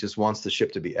 because he just wants the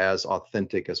ship to be as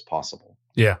authentic as possible.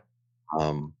 Yeah.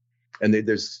 And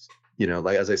there's,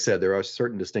 like, as I said, there are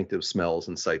certain distinctive smells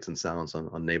and sights and sounds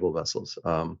on naval vessels.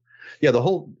 The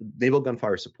whole naval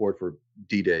gunfire support for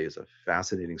D-Day is a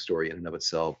fascinating story in and of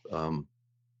itself. I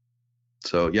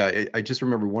just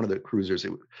remember one of the cruisers,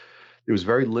 it was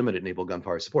very limited naval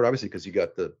gunfire support, obviously, because you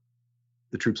got the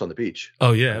troops on the beach.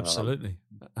 Oh yeah, absolutely.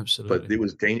 But it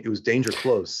was danger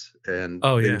close, and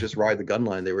they would just ride the gun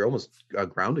line. They were almost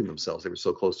grounding themselves. They were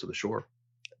so close to the shore.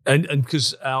 And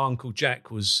because our Uncle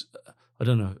Jack was, I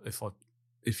don't know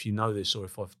if you know this or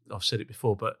if I've said it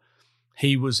before, but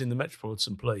he was in the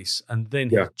Metropolitan Police, and then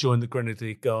he joined the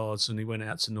Grenadier Guards, and he went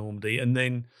out to Normandy, and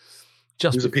then he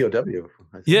was a POW,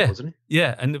 I think, wasn't he?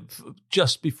 Yeah, and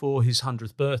just before his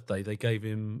 100th birthday, they gave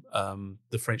him,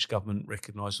 the French government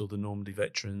recognised all the Normandy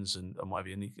veterans, and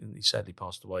he sadly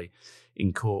passed away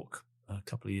in Cork a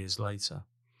couple of years later.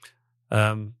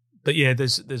 But yeah,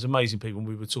 there's amazing people.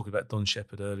 We were talking about Don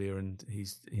Shepherd earlier, and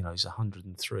he's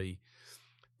 103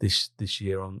 this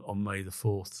year on May the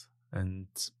 4th, and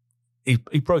he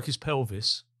broke his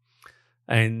pelvis,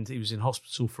 and he was in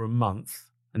hospital for a month,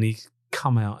 and he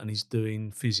come out and he's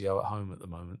doing physio at home at the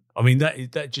moment. I mean,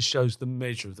 that just shows the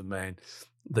measure of the man,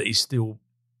 that he's still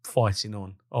fighting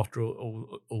on after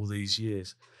all these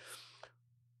years.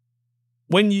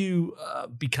 When you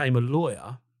became a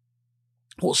lawyer,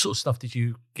 what sort of stuff did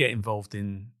you get involved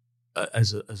in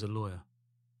as a lawyer?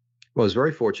 Well, I was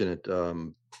very fortunate.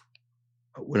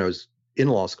 When I was in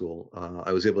law school,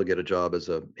 I was able to get a job as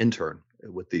an intern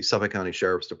with the Suffolk County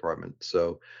Sheriff's Department.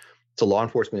 So it's a law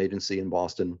enforcement agency in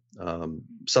Boston.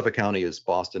 Suffolk County is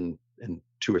Boston and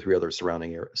 2 or 3 other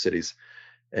surrounding cities.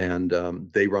 And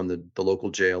they run the local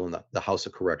jail and the House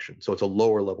of Correction. So it's a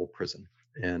lower level prison.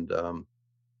 And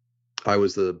I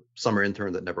was the summer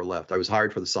intern that never left. I was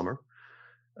hired for the summer.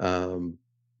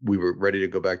 We were ready to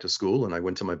go back to school, and I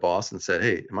went to my boss and said,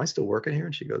 "Hey, am I still working here?"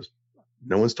 And she goes,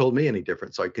 "No one's told me any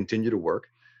different." So I continued to work.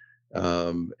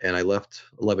 And I left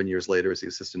 11 years later as the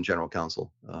assistant general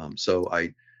counsel. So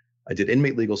I did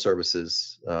inmate legal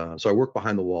services. So I worked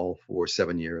behind the wall for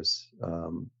 7 years,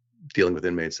 dealing with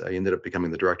inmates. I ended up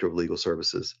becoming the director of legal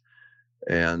services,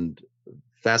 and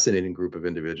fascinating group of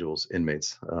individuals,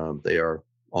 inmates. They are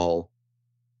all,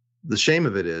 the shame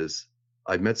of it is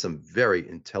I've met some very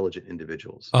intelligent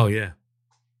individuals. Oh yeah.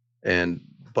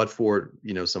 But for,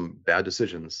 some bad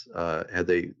decisions, had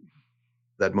they,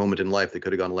 that moment in life, they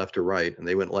could have gone left or right, and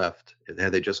they went left.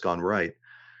 Had they just gone right,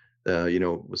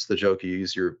 what's the joke? You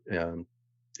use your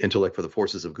intellect for the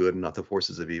forces of good and not the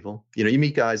forces of evil. You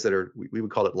meet guys that are, we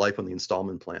would call it life on the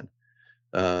installment plan.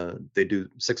 They do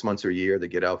 6 months or a year. They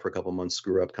get out for a couple of months,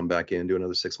 screw up, come back in, do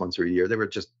another 6 months or a year. They were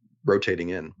just rotating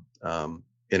in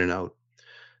and out.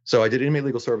 So I did inmate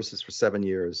legal services for 7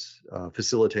 years,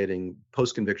 facilitating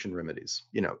post-conviction remedies.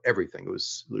 Everything. It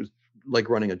was like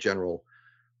running a general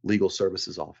legal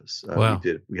services office. Wow.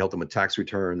 We helped them with tax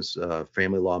returns,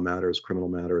 family law matters, criminal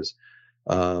matters.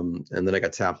 And then I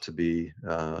got tapped to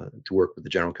work with the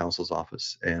general counsel's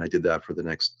office. And I did that for the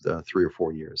next 3 or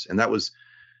 4 years. And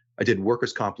I did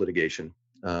workers' comp litigation,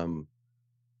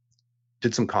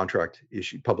 did some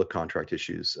public contract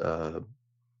issues,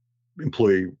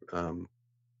 employee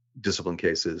discipline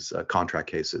cases, contract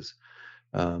cases.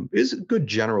 Is a good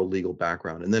general legal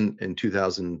background. And then in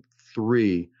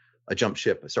 2003, I jumped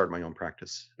ship. I started my own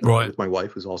practice with my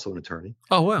wife, who's also an attorney.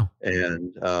 Oh, wow.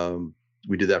 And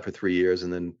we did that for 3 years.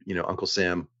 And then, Uncle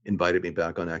Sam invited me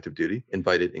back on active duty,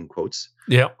 invited in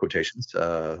quotations.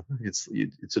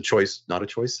 It's a choice, not a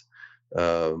choice.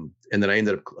 And then I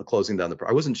ended up closing down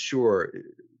I wasn't sure,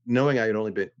 knowing I had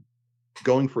only been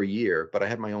going for a year, but I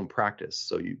had my own practice.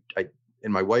 So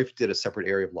and my wife did a separate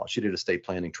area of law. She did estate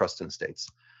planning, trust and estates.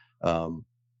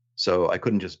 So I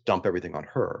couldn't just dump everything on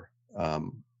her.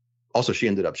 Also, she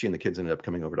and the kids ended up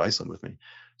coming over to Iceland with me.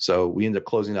 So we ended up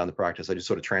closing down the practice. I just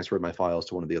sort of transferred my files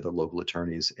to one of the other local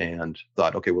attorneys and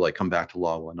thought, okay, will I come back to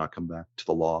law? Will I not come back to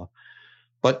the law?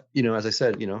 But, as I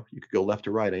said, you could go left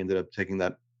or right. I ended up taking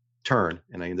that turn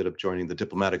and I ended up joining the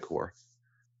diplomatic corps.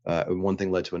 And one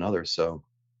thing led to another. So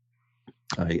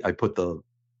I put the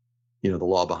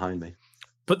law behind me.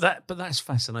 But that's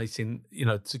fascinating,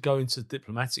 to go into the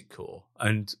diplomatic corps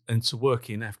and to work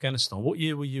in Afghanistan. What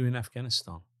year were you in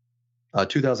Afghanistan?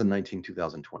 2019,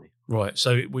 2020. Right.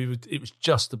 So it was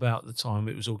just about the time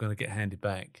it was all going to get handed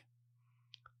back.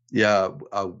 Yeah,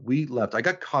 we left. I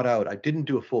got caught out. I didn't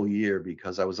do a full year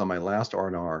because I was on my last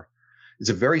R&R. It's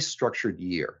a very structured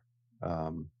year.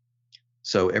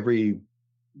 So every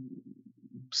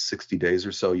 60 days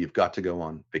or so, you've got to go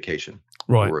on vacation.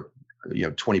 Right. For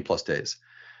 20 plus days.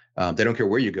 They don't care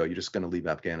where you go. You're just going to leave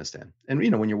Afghanistan. And,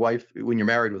 when you're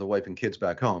married with a wife and kids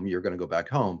back home, you're going to go back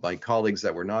home. My colleagues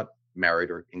that were not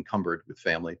married or encumbered with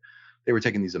family, they were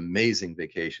taking these amazing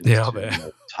vacations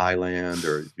to Thailand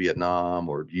or Vietnam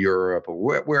or Europe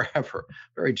or wherever.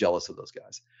 Very jealous of those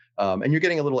guys. And you're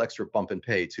getting a little extra bump in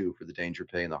pay too for the danger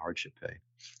pay and the hardship pay.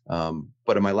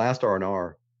 But in my last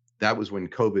R&R, that was when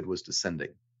COVID was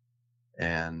descending.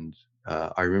 And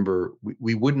I remember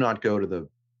we would not go to the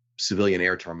civilian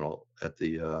air terminal at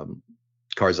the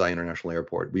Karzai International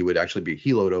Airport. We would actually be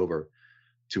heloed over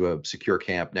to a secure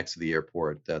camp next to the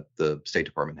airport that the State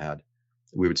Department had.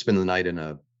 We would spend the night in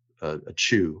a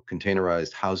CHU,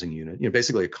 containerized housing unit,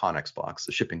 basically a Connex box,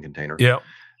 a shipping container. Yeah.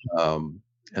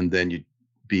 And then you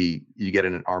get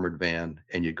in an armored van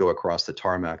and you'd go across the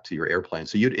tarmac to your airplane.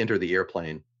 So you'd enter the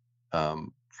airplane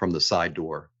from the side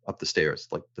door up the stairs,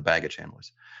 like the baggage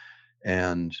handlers.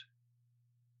 And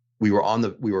we were on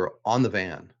the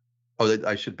van. Oh,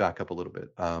 I should back up a little bit.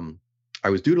 I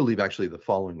was due to leave actually the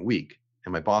following week.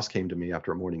 And my boss came to me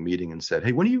after a morning meeting and said,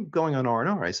 "Hey, when are you going on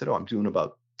R&R?" I said, "Oh, I'm doing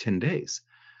about 10 days.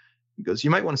 He goes, "You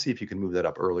might want to see if you can move that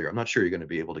up earlier. I'm not sure you're going to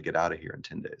be able to get out of here in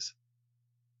 10 days.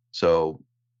 So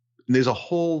there's a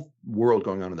whole world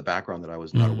going on in the background that I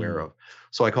was not aware of.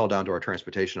 So I called down to our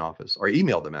transportation office, or I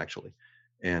emailed them actually.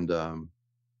 And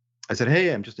I said,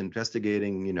 "Hey, I'm just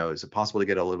investigating, is it possible to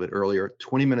get a little bit earlier?"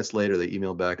 20 minutes later, they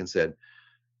emailed back and said,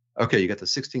 "Okay, you got the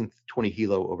 1620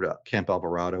 Hilo over to Camp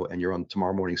Alvarado, and you're on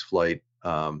tomorrow morning's flight,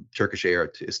 Turkish Air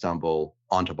to Istanbul,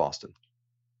 on to Boston."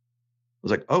 I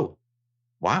was like, "Oh,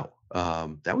 wow,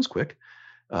 that was quick."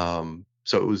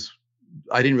 So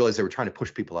I didn't realize they were trying to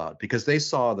push people out because they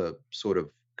saw the sort of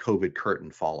COVID curtain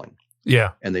falling.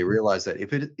 Yeah. And they realized that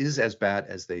if it is as bad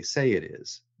as they say it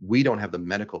is, we don't have the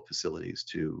medical facilities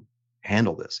to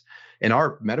handle this. And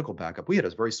our medical backup, we had a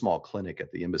very small clinic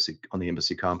at the embassy, on the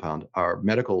embassy compound. Our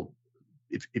medical,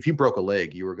 if you broke a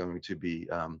leg, you were going to be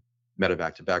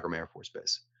medevac to Bagram Air Force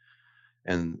Base.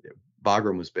 And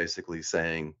Bagram was basically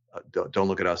saying, don't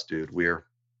look at us, dude.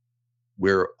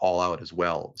 We're all out as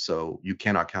well. So you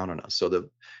cannot count on us. So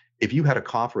if you had a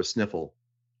cough or a sniffle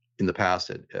in the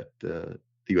past at the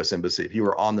U.S. Embassy, if you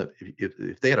were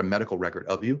if they had a medical record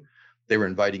of you, they were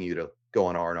inviting you to go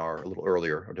on R&R a little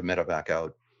earlier or to medevac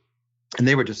out. And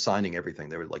they were just signing everything.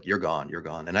 They were like, "You're gone, you're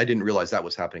gone." And I didn't realize that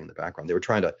was happening in the background. They were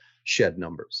trying to shed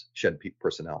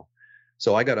personnel.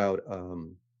 So I got out.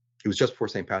 It was just before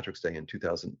St. Patrick's Day in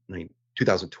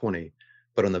 2020.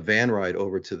 But on the van ride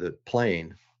over to the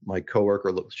plane, my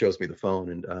coworker shows me the phone,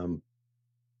 and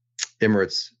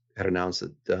Emirates had announced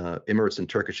that Emirates and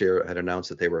Turkish Air had announced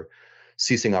that they were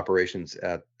ceasing operations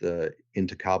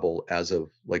into Kabul as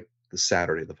of like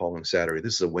the following Saturday.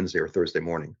 This is a Wednesday or Thursday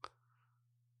morning.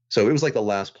 So it was like the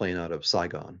last plane out of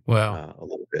Saigon. Wow. A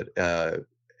little bit.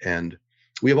 And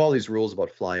we have all these rules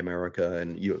about Fly America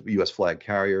and U.S. flag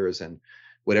carriers, and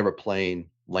whatever plane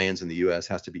lands in the U.S.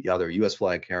 has to be either a U.S.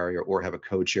 flag carrier or have a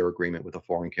code share agreement with a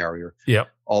foreign carrier. Yeah.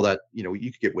 All that, you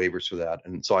could get waivers for that.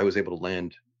 And so I was able to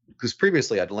land, because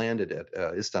previously I'd landed at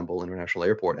Istanbul International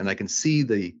Airport, and I can see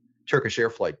the Turkish Air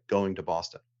flight going to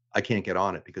Boston. I can't get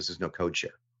on it because there's no code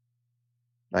share.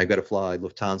 I've got to fly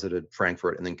Lufthansa to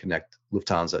Frankfurt and then connect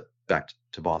Lufthansa back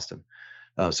to Boston.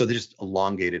 So they just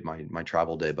elongated my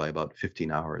travel day by about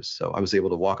 15 hours. So I was able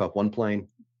to walk off one plane,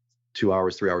 2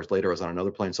 hours, 3 hours later, I was on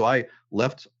another plane. So I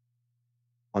left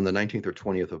on the 19th or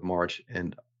 20th of March,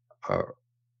 and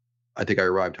I think I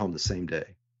arrived home the same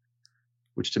day,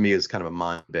 which to me is kind of a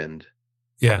mind bend.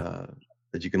 Yeah.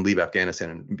 That you can leave Afghanistan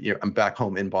and I'm back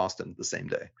home in Boston the same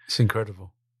day. It's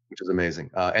incredible. Which is amazing.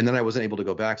 And then I wasn't able to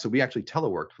go back. So we actually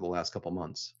teleworked for the last couple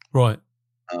months. Right.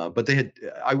 But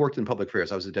I worked in public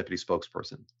affairs. I was a deputy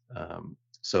spokesperson.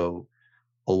 So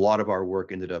a lot of our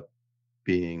work ended up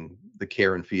being the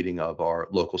care and feeding of our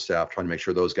local staff, trying to make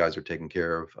sure those guys are taken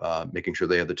care of, making sure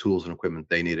they had the tools and equipment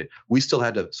they needed. We still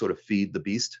had to sort of feed the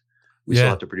beast. We still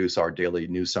have to produce our daily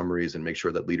news summaries and make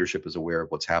sure that leadership is aware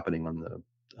of what's happening on the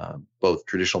both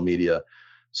traditional media,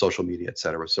 social media, et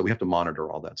cetera. So we have to monitor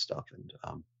all that stuff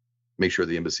and make sure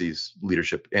the embassy's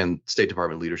leadership and State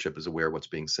Department leadership is aware of what's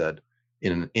being said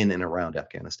in and around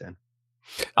Afghanistan.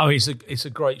 Oh, it's a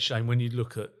great shame when you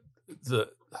look at for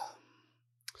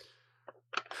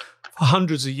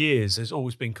hundreds of years, there's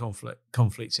always been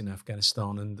conflicts in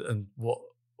Afghanistan, and what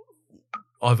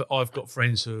I've got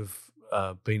friends who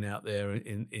have been out there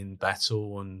in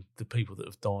battle, and the people that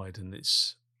have died,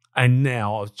 and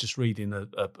now I was just reading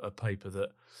a paper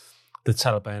that the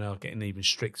Taliban are getting even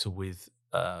stricter with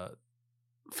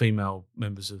female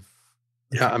members of.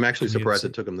 Yeah, I'm actually surprised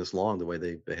it took them this long, the way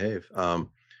they behave.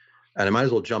 And I might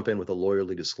as well jump in with a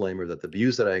lawyerly disclaimer that the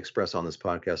views that I express on this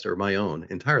podcast are my own,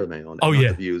 entirely my own, and not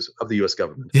the views of the U.S.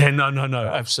 government. Yeah, no,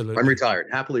 absolutely. I'm retired,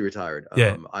 happily retired.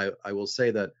 Yeah. I will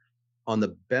say that on the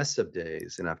best of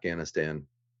days in Afghanistan,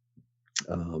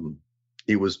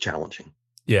 it was challenging.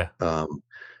 Yeah.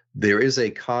 There is a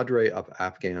cadre of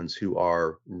Afghans who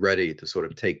are ready to sort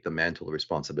of take the mantle of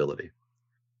responsibility.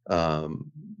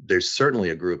 There's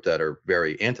certainly a group that are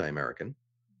very anti-American,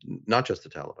 not just the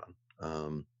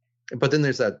Taliban. But then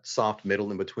there's that soft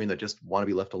middle in between that just want to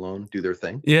be left alone, do their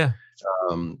thing. Yeah.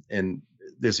 And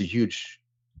there's it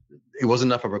wasn't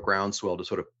enough of a groundswell to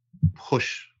sort of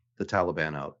push the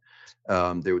Taliban out.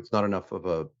 There was not enough of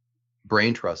a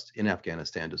brain trust in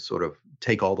Afghanistan to sort of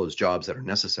take all those jobs that are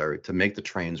necessary to make the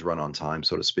trains run on time,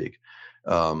 so to speak.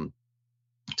 To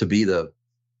be the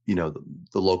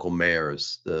local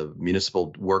mayors, the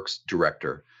municipal works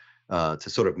director, to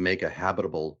sort of make a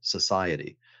habitable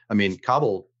society. I mean,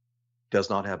 Kabul does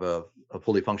not have a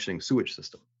fully functioning sewage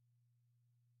system.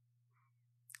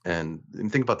 And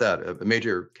think about that, a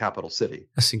major capital city.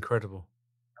 That's incredible.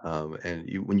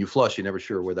 And when you flush, you're never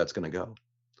sure where that's going to go.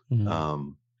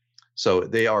 Mm-hmm. So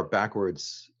they are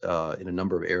backwards in a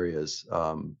number of areas.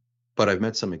 But I've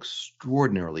met some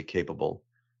extraordinarily capable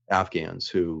Afghans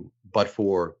who, but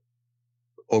for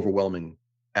overwhelming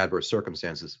adverse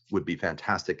circumstances, would be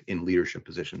fantastic in leadership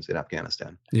positions in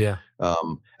Afghanistan. Yeah.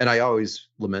 And I always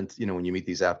lament, when you meet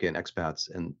these Afghan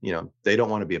expats and, they don't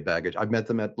want to be a baggage. I've met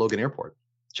them at Logan Airport,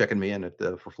 checking me in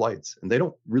for flights, and they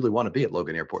don't really want to be at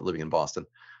Logan Airport living in Boston.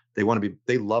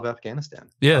 They love Afghanistan.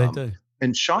 Yeah, they do.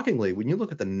 And shockingly, when you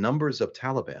look at the numbers of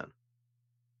Taliban,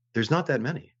 there's not that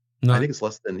many. No. I think it's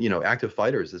less than, active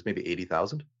fighters is maybe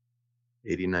 80,000,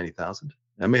 90,000.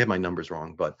 I may have my numbers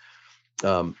wrong, but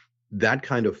that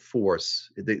kind of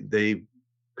force, they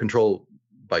control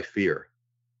by fear.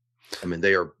 I mean,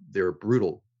 they're a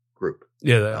brutal group.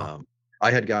 Yeah, they are.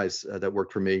 I had guys that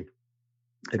worked for me.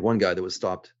 I had one guy that was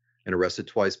stopped and arrested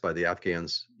twice by the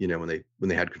Afghans, when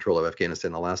they had control of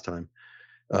Afghanistan the last time.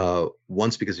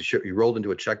 Once because he rolled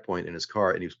into a checkpoint in his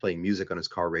car and he was playing music on his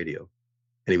car radio,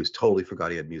 and he was totally forgot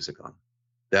he had music on.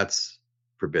 That's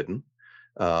forbidden.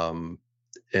 And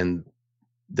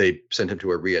they sent him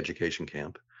to a re-education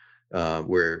camp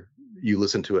where you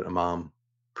listen to an imam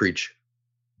preach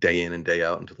day in and day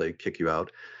out until they kick you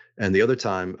out. And the other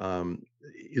time,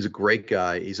 he's a great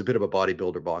guy. He's a bit of a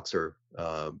bodybuilder boxer.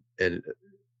 And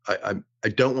I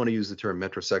don't want to use the term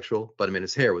metrosexual, but I mean,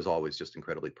 his hair was always just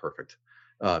incredibly perfect.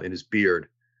 And his beard,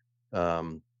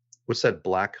 what's that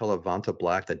black color, Vanta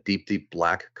black, that deep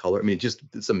black color? I mean, just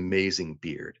this amazing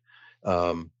beard.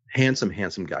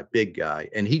 Handsome guy, big guy.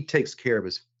 And he takes care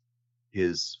of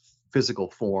his physical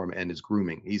form and his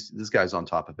grooming. This guy's on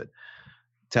top of it.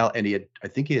 I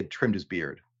think he had trimmed his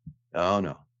beard. Oh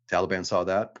no, Taliban saw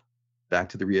that. Back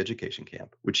to the re-education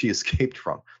camp, which he escaped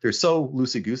from. They're so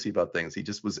loosey-goosey about things.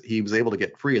 He was able to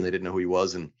get free, and they didn't know who he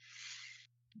was, and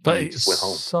But he just went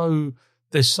home.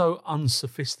 they're so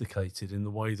unsophisticated in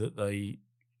the way that they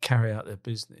carry out their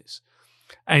business.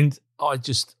 And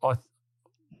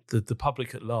the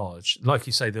public at large, like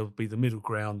you say, there'll be the middle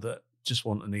ground that just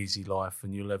want an easy life,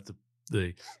 and you'll have the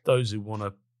those who want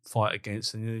to fight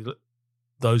against, and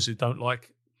those who don't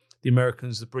like the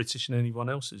Americans, the British, and anyone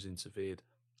else who's interfered.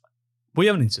 We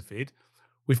haven't interfered.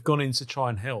 We've gone in to try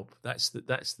and help. That's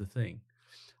the thing.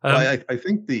 I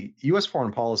think the U.S.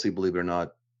 foreign policy, believe it or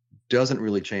not, doesn't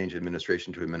really change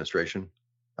administration to administration.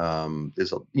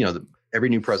 Every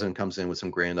new president comes in with some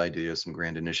grand ideas, some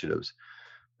grand initiatives,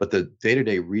 but the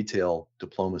day-to-day retail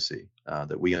diplomacy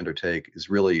that we undertake is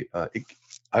really,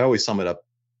 I always sum it up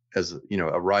as,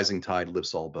 a rising tide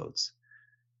lifts all boats.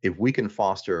 If we can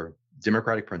foster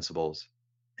democratic principles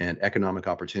and economic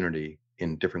opportunity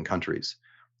in different countries,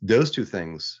 those two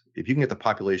things, if you can get the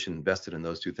population invested in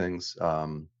those two things,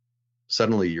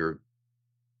 suddenly you're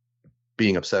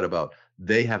being upset about,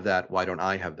 they have that, why don't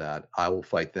I have that? I will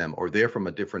fight them. Or they're from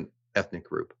a different ethnic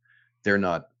group. They're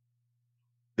not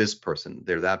this person,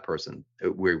 they're that person.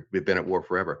 We've been at war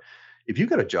forever. If you've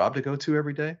got a job to go to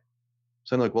every day,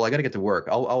 so I'm like, well, I got to get to work.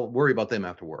 I'll worry about them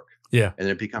after work. Yeah. And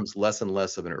it becomes less and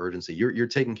less of an urgency. You're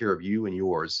taking care of you and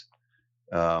yours.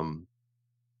 And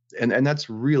that's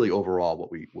really overall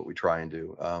what we try and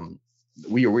do.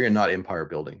 We are not empire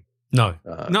building. No,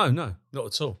 not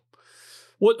at all.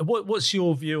 What's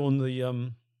your view on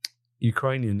the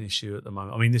Ukrainian issue at the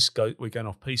moment? I mean, we're going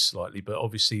off piece slightly, but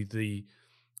obviously the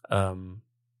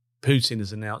Putin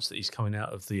has announced that he's coming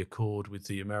out of the accord with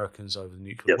the Americans over the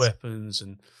nuclear weapons.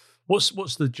 And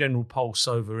what's the general pulse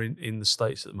over in the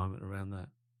States at the moment around that?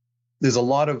 There's a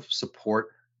lot of support,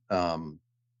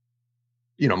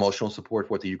 emotional support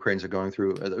for what the Ukrainians are going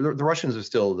through. The Russians are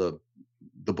still the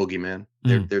boogeyman.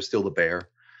 They're still the bear.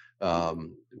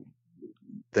 I'm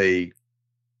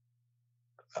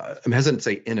hesitant to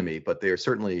say enemy, but they are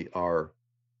certainly our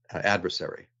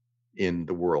adversary in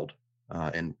the world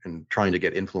and trying to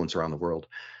get influence around the world.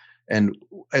 And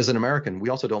as an American, we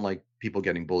also don't like people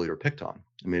getting bullied or picked on.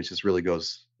 I mean, it just really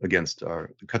cuts against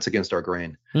our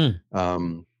grain.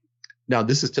 Now,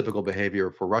 this is typical behavior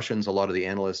for Russians. A lot of the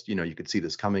analysts, you could see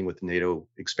this coming with NATO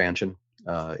expansion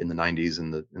in the 90s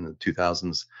and in the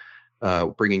 2000s,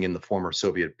 bringing in the former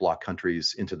Soviet bloc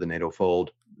countries into the NATO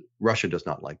fold. Russia does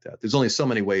not like that. There's only so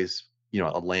many ways,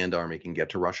 a land army can get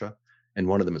to Russia, and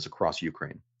one of them is across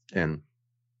Ukraine. And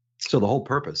so the whole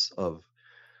purpose of,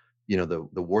 the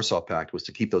Warsaw Pact was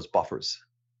to keep those buffers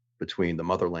between the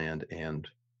motherland and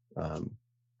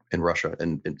Russia,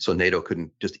 and so NATO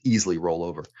couldn't just easily roll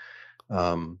over.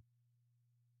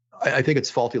 I think it's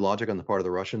faulty logic on the part of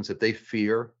the Russians. If they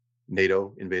fear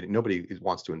NATO invading, nobody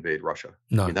wants to invade Russia.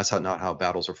 No. I mean, that's not how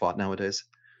battles are fought nowadays.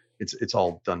 It's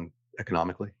all done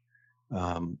economically.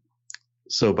 But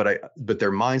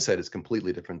their mindset is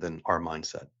completely different than our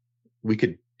mindset. We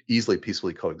could easily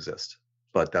peacefully coexist,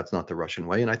 but that's not the Russian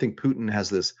way. And I think Putin has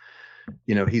this,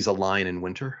 he's a lion in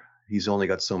winter. He's only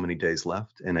got so many days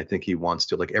left. And I think he wants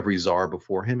to, like every czar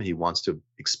before him, he wants to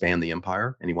expand the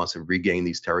empire and he wants to regain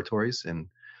these territories and,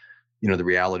 the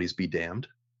realities be damned.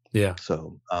 Yeah.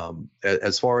 So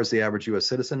as far as the average U.S.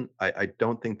 citizen, I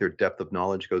don't think their depth of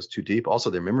knowledge goes too deep. Also,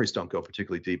 their memories don't go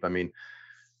particularly deep. I mean,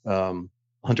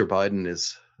 Hunter Biden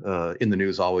is in the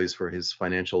news always for his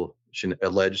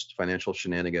alleged financial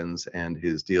shenanigans and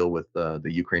his deal with the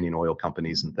Ukrainian oil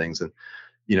companies and things. And,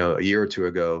 a year or two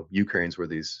ago, Ukrainians were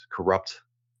these corrupt,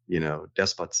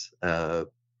 despots.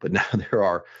 But now there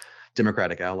are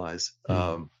democratic allies.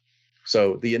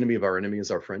 So the enemy of our enemy is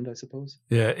our friend, I suppose.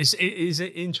 Yeah, it is an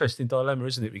interesting dilemma,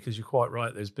 isn't it? Because you're quite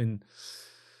right. There's been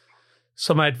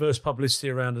some adverse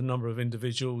publicity around a number of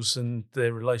individuals and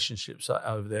their relationships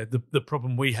over there. The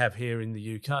problem we have here in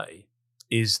the UK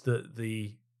is that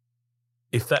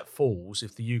if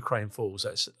the Ukraine falls,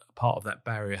 that's part of that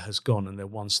barrier has gone, and they're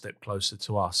one step closer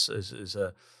to us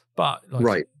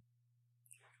right.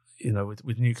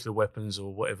 With nuclear weapons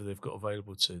or whatever they've got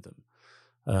available to them.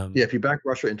 If you back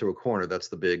Russia into a corner, that's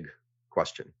the big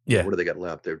question. Yeah. What do they got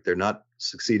left? They're not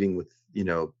succeeding with,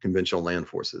 conventional land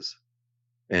forces.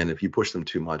 And if you push them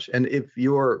too much, and if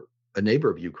you're a neighbor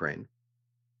of Ukraine,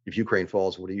 if Ukraine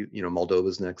falls, what do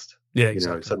Moldova's next? Yeah,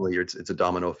 exactly. Suddenly it's a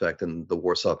domino effect and the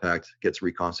Warsaw Pact gets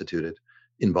reconstituted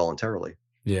involuntarily.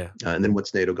 Yeah. And then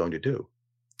what's NATO going to do?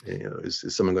 Is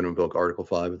someone going to invoke Article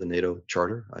 5 of the NATO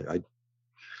Charter?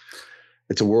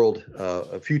 It's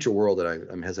a future world that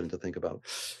I'm hesitant to think about.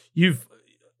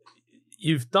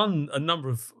 you've done a number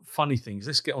of funny things.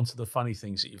 Let's get on to the funny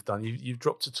things that you've done. You've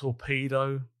dropped a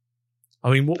torpedo. I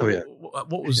mean, Oh yeah.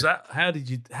 what was that? How do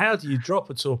you drop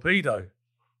a torpedo?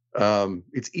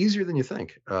 It's easier than you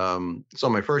think. So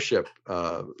on my first ship,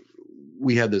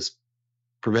 we had this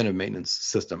preventive maintenance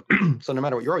system. So no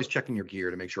matter what, you're always checking your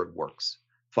gear to make sure it works.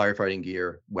 Firefighting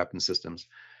gear, weapon systems.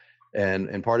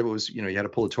 And part of it was, you had to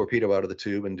pull the torpedo out of the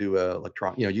tube and do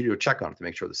you do a check on it to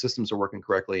make sure the systems are working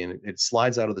correctly. And it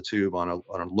slides out of the tube on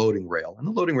a loading rail. And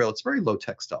the loading rail, it's very low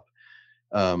tech stuff.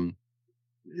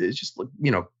 It's just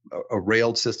a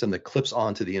railed system that clips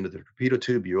onto the end of the torpedo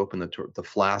tube. You open the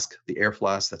flask, the air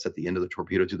flask that's at the end of the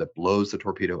torpedo tube that blows the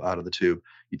torpedo out of the tube.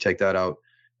 You take that out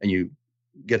and you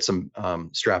get some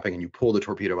strapping and you pull the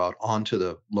torpedo out onto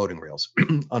the loading rails.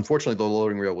 Unfortunately, the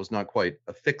loading rail was not quite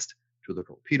affixed to the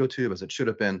torpedo tube as it should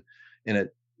have been, and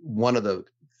one of the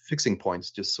fixing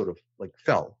points just sort of like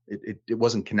fell. It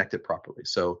wasn't connected properly,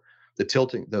 so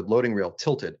the loading rail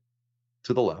tilted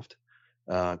to the left.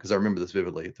 Because I remember this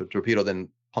vividly. The torpedo then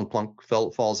plunk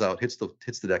falls out, hits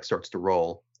the deck, starts to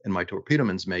roll, and my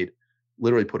torpedoman's mate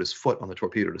literally put his foot on the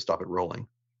torpedo to stop it rolling.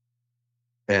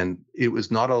 And it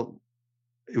was not a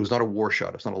war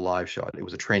shot. It's not a live shot. It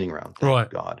was a training round.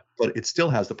 Thank God. But it still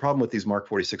has the problem with these Mark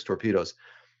 46 torpedoes.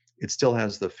 It still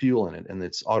has the fuel in it, and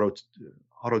it's auto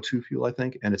 2 fuel, I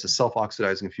think, and it's a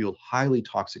self-oxidizing fuel, highly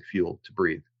toxic fuel to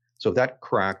breathe. So if that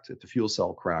cracked, if the fuel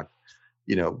cell cracked,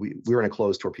 we were in a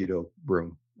closed torpedo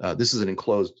room. This is an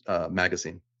enclosed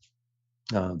magazine.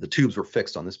 The tubes were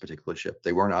fixed on this particular ship.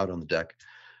 They weren't out on the deck.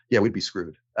 Yeah, we'd be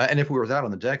screwed. And if we were out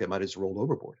on the deck, it might have just rolled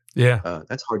overboard. Yeah.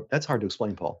 That's hard. That's hard to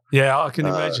explain, Paul. Yeah, I can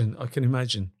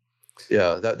imagine.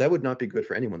 Yeah, that would not be good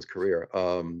for anyone's career.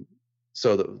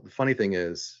 So the funny thing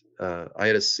is, I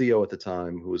had a CO at the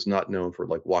time who was not known for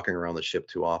like walking around the ship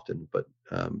too often, but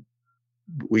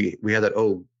we had that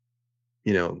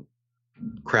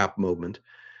crap moment,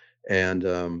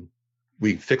 and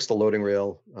we fixed the loading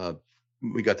rail.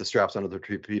 We got the straps onto the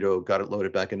torpedo, got it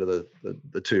loaded back into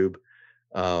the tube,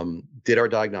 did our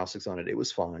diagnostics on it. It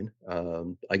was fine.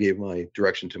 I gave my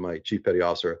direction to my chief petty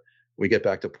officer. We get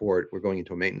back to port. We're going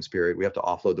into a maintenance period. We have to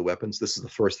offload the weapons. This is the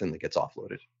first thing that gets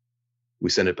offloaded. We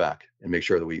send it back and make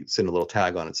sure that we send a little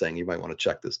tag on it saying you might want to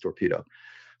check this torpedo.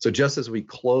 So just as we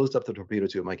closed up the torpedo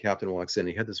tube, my captain walks in.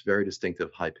 He had this very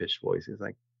distinctive high-pitched voice. He's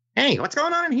like, "Hey, what's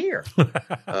going on in here?"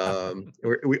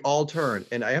 We all turn.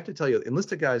 And I have to tell you,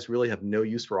 enlisted guys really have no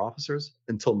use for officers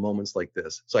until moments like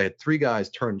this. So I had 3 guys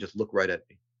turn and just look right at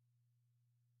me.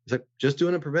 He's like, "Just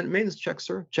doing a preventive maintenance check,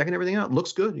 sir. Checking everything out.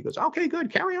 Looks good." He goes, "Okay, good.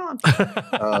 Carry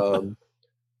on."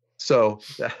 So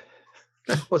that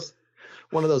was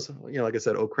one of those, like I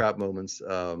said, oh crap moments.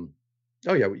 Oh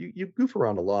yeah, you goof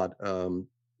around a lot.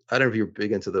 I don't know if you're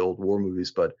big into the old war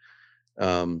movies, but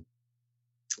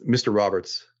Mr.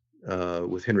 Roberts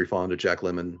with Henry Fonda, Jack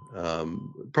Lemmon,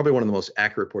 probably one of the most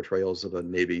accurate portrayals of a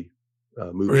Navy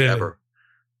movie ever.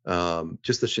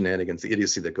 Just the shenanigans, the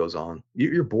idiocy that goes on.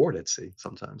 You're bored at sea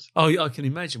sometimes. Oh yeah, I can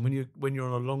imagine when you're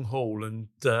on a long haul and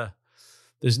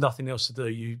there's nothing else to do.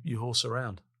 You horse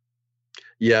around.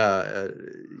 Yeah,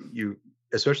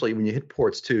 especially when you hit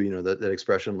ports too. That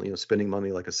expression, spending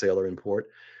money like a sailor in port.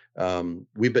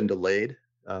 We've been delayed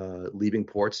leaving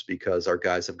ports because our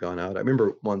guys have gone out. I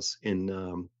remember once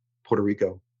in Puerto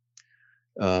Rico,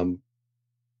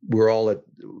 we're all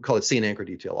we call it sea and anchor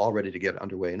detail, all ready to get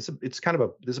underway. And it's kind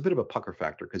of there's a bit of a pucker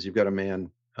factor because you've got a man,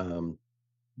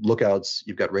 lookouts,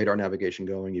 you've got radar navigation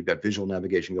going, you've got visual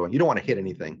navigation going. You don't want to hit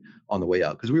anything on the way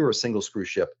out because we were a single screw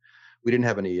ship. We didn't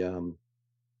have any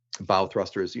bow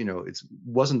thrusters. It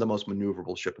wasn't the most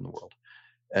maneuverable ship in the world.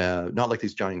 Not like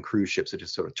these giant cruise ships that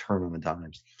just sort of turn on a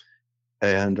dime.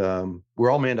 And we're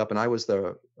all manned up, and I was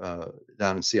the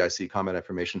down in CIC Combat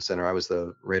Information Center. I was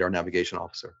the radar navigation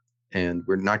officer, and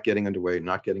we're not getting underway,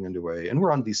 and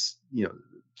we're on these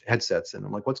headsets, and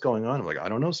I'm like, "What's going on?" I'm like, "I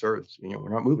don't know, sir. We're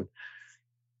not moving."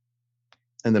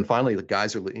 And then finally, the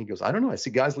guys are. He goes, "I don't know. I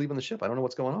see guys leaving the ship. I don't know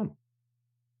what's going on."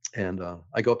 And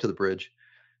I go up to the bridge.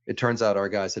 It turns out our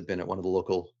guys had been at one of the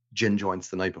local gin joints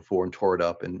the night before and tore it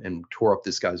up and tore up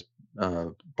this guy's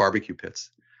barbecue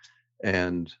pits.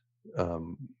 And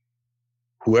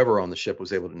whoever on the ship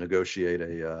was able to negotiate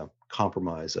a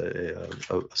compromise, a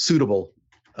suitable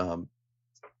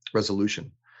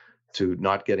resolution to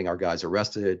not getting our guys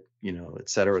arrested, et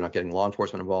cetera, not getting law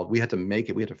enforcement involved. We had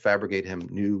to fabricate him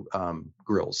new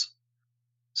grills.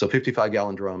 So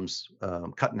 55-gallon drums,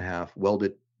 cut in half,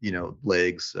 welded,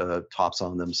 legs, tops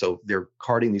on them. So they're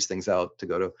carting these things out to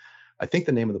go to, I think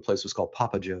the name of the place was called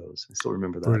Papa Joe's. I still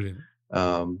remember that.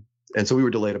 Brilliant. And so we were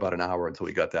delayed about an hour until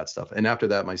we got that stuff. And after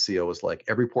that, my CO was like,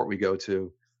 every port we go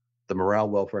to, the morale,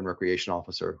 welfare, and recreation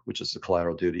officer, which is the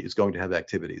collateral duty, is going to have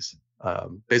activities.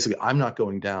 Basically, I'm not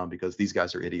going down because these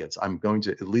guys are idiots. I'm going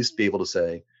to at least be able to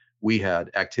say we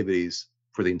had activities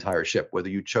for the entire ship. Whether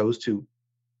you chose to,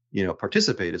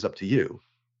 participate is up to you.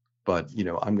 But,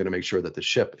 I'm going to make sure that the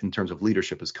ship, in terms of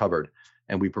leadership, is covered,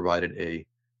 and we provided a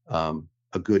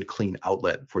good, clean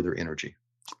outlet for their energy.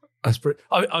 That's pretty.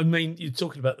 I mean, you're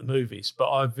talking about the movies, but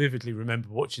I vividly remember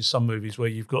watching some movies where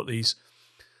you've got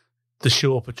the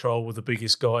shore patrol with the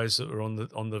biggest guys that are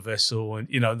on the vessel, and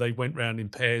they went round in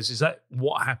pairs. Is that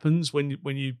what happens when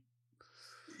you?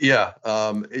 Yeah,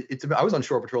 I was on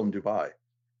shore patrol in Dubai,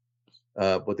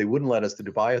 but they wouldn't let us. The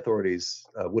Dubai authorities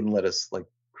wouldn't let us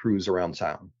cruise around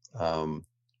town.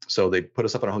 So they put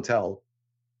us up in a hotel,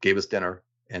 gave us dinner,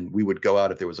 and we would go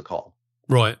out if there was a call.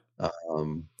 Right.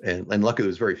 And luckily there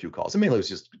was very few calls. And mainly it was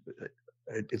just,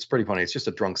 it's pretty funny. It's just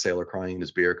a drunk sailor crying in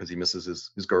his beer because he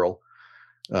misses his girl.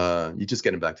 You just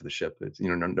get him back to the ship. It's,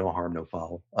 no harm, no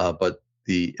foul. But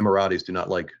the Emiratis do not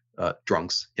like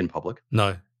drunks in public.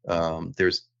 No.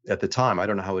 There's, at the time, I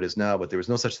don't know how it is now, but there was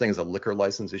no such thing as a liquor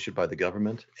license issued by the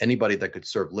government. Anybody that could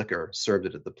serve liquor served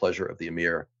it at the pleasure of the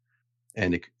emir.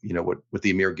 And what the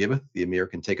emir giveth, the emir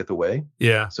can taketh away.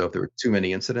 Yeah. So if there were too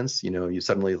many incidents, you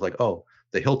suddenly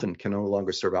the Hilton can no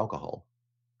longer serve alcohol.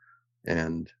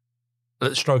 And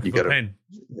a stroke of a pen.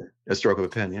 A stroke of a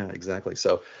pen, yeah, exactly.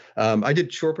 So I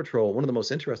did shore patrol. One of the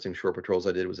most interesting shore patrols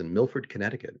I did was in Milford,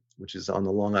 Connecticut, which is on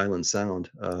the Long Island Sound.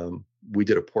 We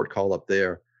did a port call up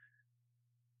there,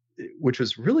 which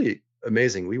was really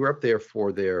amazing. We were up there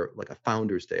for their a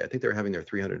Founders Day. I think they're having their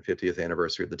 350th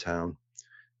anniversary of the town.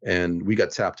 And we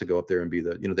got tapped to go up there and be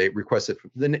they requested,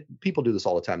 people do this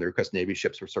all the time. They request Navy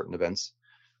ships for certain events.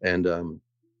 And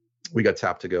we got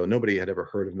tapped to go. Nobody had ever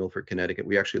heard of Milford, Connecticut.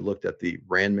 We actually looked at the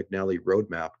Rand McNally road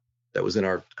map that was in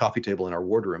our coffee table in our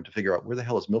wardroom to figure out where the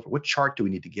hell is Milford? What chart do we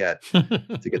need to get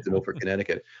to get to Milford,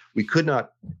 Connecticut? We could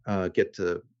not get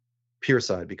to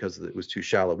Pierside because it was too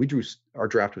shallow. Our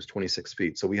draft was 26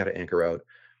 feet, so we had to anchor out.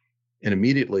 And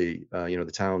immediately,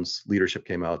 the town's leadership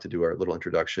came out to do our little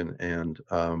introduction, and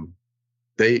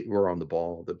they were on the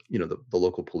ball. The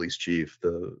local police chief,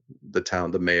 the town,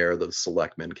 the mayor, the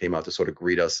selectmen came out to sort of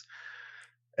greet us,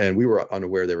 and we were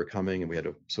unaware they were coming, and we had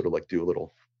to sort of do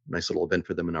a nice little event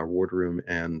for them in our wardroom.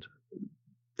 And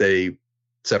they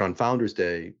said on Founders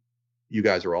Day, you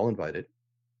guys are all invited.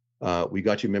 We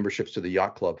got you memberships to the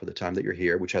yacht club for the time that you're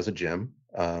here, which has a gym.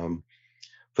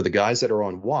 For the guys that are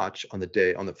on watch on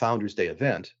the Founders Day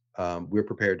event, we're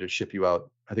prepared to ship you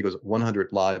out, I think it was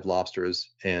 100 live lobsters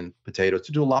and potatoes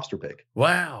to do a lobster bake.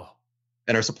 Wow.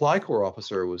 And our supply corps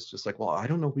officer was just like, well, I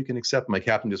don't know if we can accept. My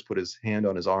captain just put his hand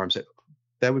on his arm and said,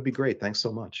 that would be great. Thanks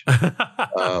so much.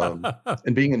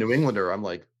 And being a New Englander, I'm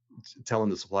telling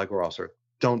the supply corps officer,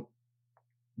 don't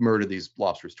murder these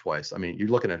lobsters twice. I mean, you're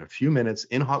looking at a few minutes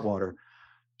in hot water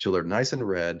till they're nice and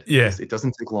red. Yeah. It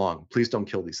doesn't take long. Please don't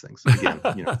kill these things. Again,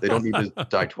 they don't need to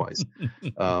die twice.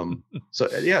 And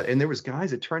there was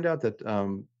guys, it turned out that,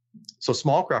 so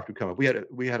small craft would come up.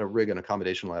 We had a rig and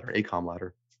accommodation ladder, ACOM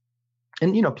ladder.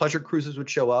 And, pleasure cruises would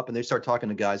show up and they start talking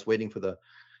to guys waiting for the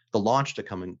launch to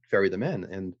come and ferry them in.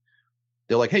 And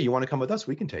they're like, hey, you want to come with us?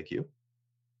 We can take you.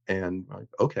 And I'm like,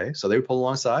 okay. So they would pull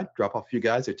alongside, drop off a few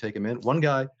guys, they'd take him in. One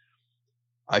guy,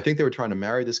 I think they were trying to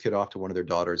marry this kid off to one of their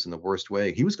daughters in the worst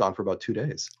way. He was gone for about 2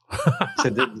 days.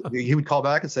 He would call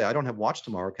back and say, I don't have watch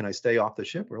tomorrow. Can I stay off the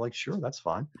ship? We're like, sure, that's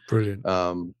fine. Brilliant.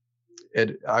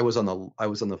 And I was on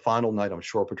the final night on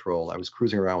shore patrol. I was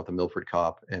cruising around with a Milford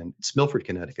cop, and it's Milford,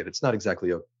 Connecticut. It's not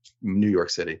exactly a New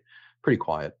York City, pretty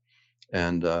quiet.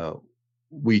 And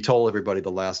we told everybody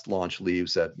the last launch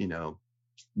leaves at,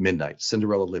 midnight.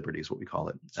 Cinderella Liberty is what we call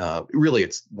it. Really,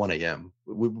 it's 1 a.m.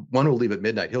 One will leave at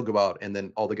midnight. He'll go out, and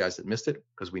then all the guys that missed it,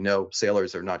 because we know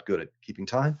sailors are not good at keeping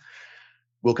time,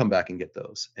 we'll come back and get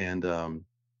those. And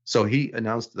so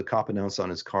the cop announced on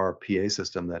his car PA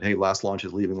system that, hey, last launch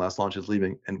is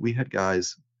leaving. And we had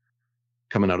guys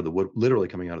literally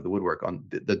coming out of the woodwork on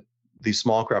the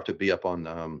small craft would be up on,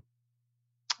 I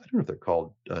don't know if they're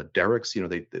called derricks,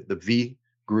 the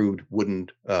V-grooved wooden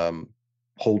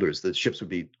holders that ships would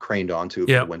be craned onto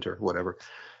for the winter, whatever.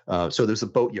 So there's a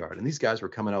boat yard, and these guys were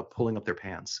coming out pulling up their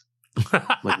pants.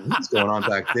 What's going on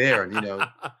back there? And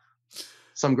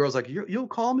some girl's like, you'll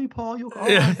call me, Paul.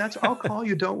 I'll call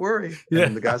you. Don't worry. Yeah.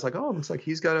 And the guy's like, oh, it looks like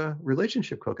he's got a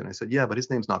relationship cooking. I said, yeah, but his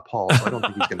name's not Paul, so I don't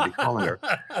think he's going to be calling her.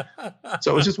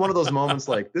 So it was just one of those moments.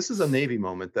 This is a Navy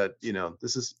moment that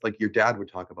this is like your dad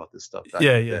would talk about this stuff back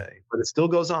in the day, but it still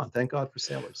goes on. Thank God for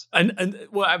sailors. And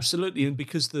well, absolutely, and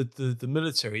because the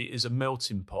military is a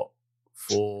melting pot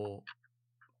for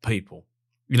people.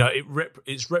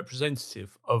 It's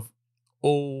representative of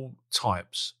all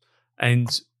types,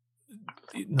 and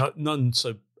none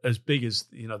so as big as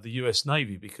the U.S.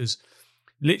 Navy, because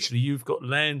literally you've got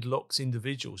landlocked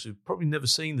individuals who've probably never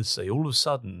seen the sea. All of a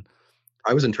sudden,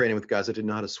 I was in training with guys that didn't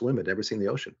know how to swim, had never seen the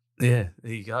ocean. yeah,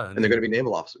 there you go, and they're going to be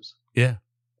naval officers. Yeah,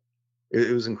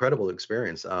 it was an incredible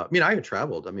experience. I mean, I had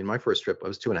traveled. I mean, my first trip, I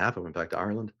was 2.5. I went back to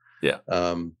Ireland. Yeah,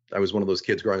 I was one of those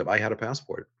kids growing up. I had a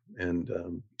passport, and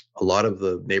a lot of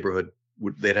the neighborhood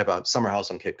they'd have a summer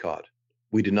house on Cape Cod.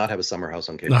 We did not have a summer house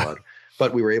on Cape Cod,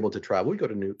 but we were able to travel. We'd go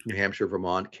to New Hampshire,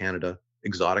 Vermont, Canada,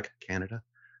 exotic Canada,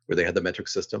 where they had the metric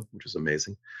system, which was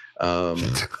amazing.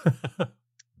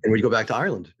 And we'd go back to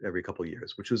Ireland every couple of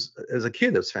years, which was, as a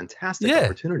kid, that was a fantastic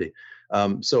opportunity.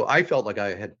 So I felt like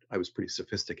I was pretty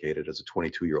sophisticated as a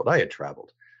 22-year-old. I had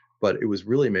traveled, but it was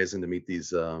really amazing to meet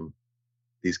these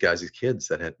guys, these kids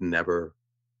that had never.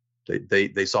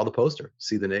 They saw the poster,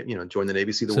 see the name, join the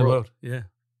Navy, see the world. Yeah.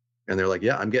 And they're like,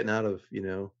 yeah, I'm getting out of,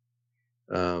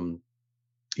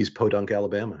 East Podunk,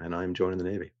 Alabama, and I'm joining the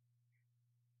Navy.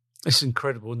 It's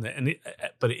incredible, isn't it? And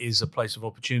but it is a place of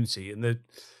opportunity, and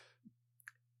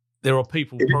there are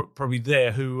people probably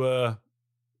there who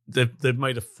they've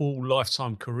made a full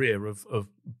lifetime career of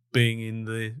being in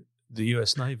the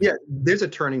U.S. Navy. Yeah, there's a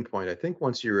turning point. I think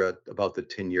once you're at about the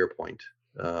 10-year point,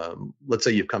 let's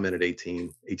say you've come in at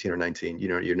 18 or 19,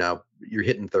 you're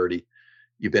hitting 30.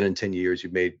 You've been in 10 years,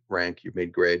 you've made rank, you've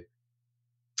made grade.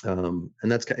 And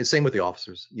that's same with the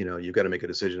officers. You've got to make a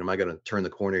decision. Am I going to turn the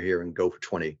corner here and go for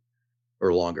 20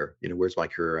 or longer? Where's my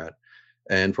career at?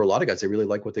 And for a lot of guys, they really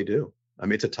like what they do. I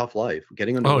mean, it's a tough life.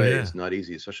 Getting underway is not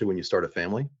easy, especially when you start a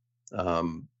family.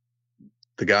 The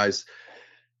guys,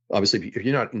 obviously, if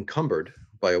you're not encumbered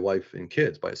by a wife and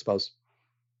kids, by a spouse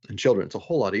and children, it's a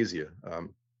whole lot easier.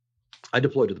 I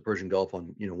deployed to the Persian Gulf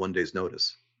on, 1 day's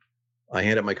notice. I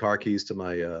handed my car keys to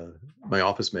my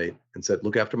office mate and said,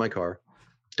 look after my car.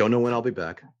 Don't know when I'll be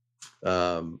back.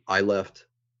 I left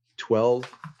 12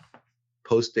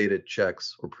 post-dated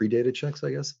checks, or pre-dated checks,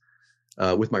 I guess,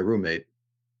 with my roommate,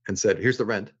 and said, here's the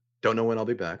rent. Don't know when I'll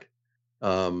be back.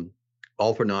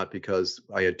 All for naught, because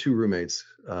I had 2 roommates,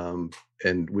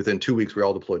 and within 2 weeks, we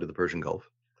all deployed to the Persian Gulf.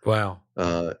 Wow.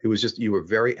 It was just, you were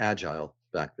very agile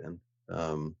back then.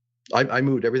 I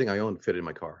moved everything I owned, fit in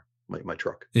my car, my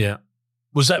truck. Yeah.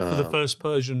 Was that for the first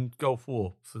Persian Gulf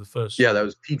War? For the first? Yeah, that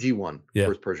was PG-1,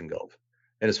 first Persian Gulf.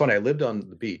 And it's funny, I lived on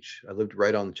the beach. I lived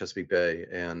right on the Chesapeake Bay,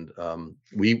 and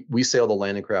we sailed the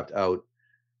landing craft out.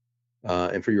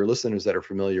 And for your listeners that are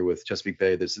familiar with Chesapeake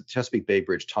Bay, there's the Chesapeake Bay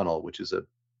Bridge Tunnel, which is an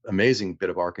amazing bit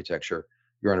of architecture.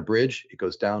 You're on a bridge, it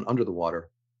goes down under the water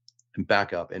and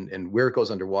back up. And where it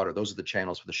goes underwater, those are the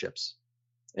channels for the ships.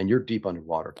 And you're deep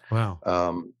underwater.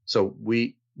 Wow. So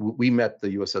we met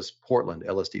the USS Portland,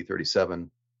 LSD-37,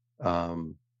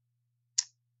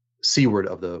 seaward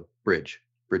of the bridge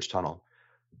tunnel.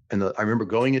 And I remember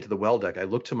going into the well deck, I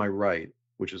looked to my right,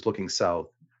 which is looking south.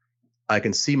 I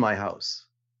can see my house.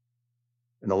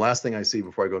 And the last thing I see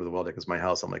before I go to the well deck is my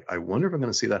house. I'm like, I wonder if I'm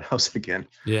going to see that house again.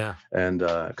 Yeah. And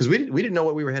because we didn't know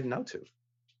what we were heading out to.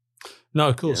 No,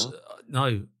 of course.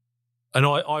 No. And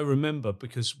I remember,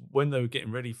 because when they were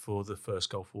getting ready for the first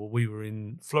Gulf War, we were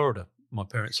in Florida. My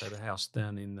parents had a house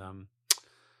down in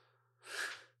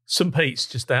St. Pete's,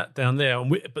 just down there.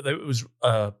 And they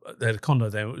had a condo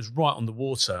there. It was right on the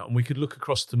water, and we could look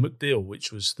across to MacDill,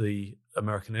 which was the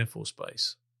American Air Force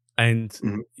Base. And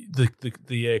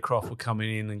the aircraft were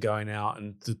coming in and going out,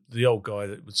 and the old guy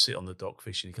that would sit on the dock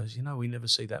fishing, he goes, we never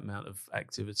see that amount of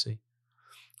activity,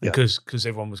 because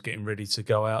everyone was getting ready to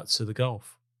go out to the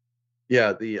Gulf.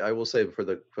 Yeah, I will say for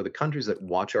the countries that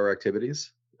watch our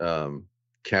activities,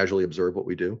 casually observe what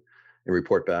we do, and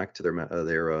report back to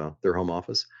their home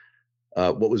office.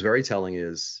 What was very telling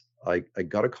is I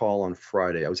got a call on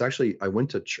Friday. I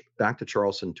went back to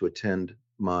Charleston to attend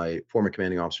my former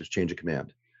commanding officer's change of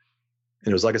command.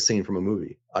 And it was like a scene from a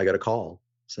movie. I got a call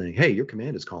saying, hey, your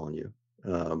command is calling you.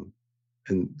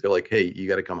 And they're like, hey, you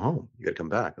got to come home. You got to come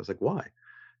back. I was like, why?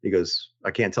 He goes,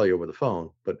 I can't tell you over the phone,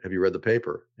 but have you read the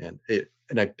paper? And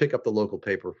I pick up the local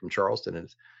paper from Charleston,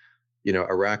 and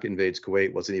Iraq invades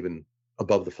Kuwait wasn't even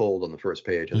above the fold on the first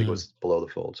page. I think it was below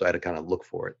the fold. So I had to kind of look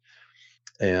for it.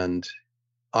 And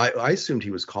I assumed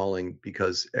he was calling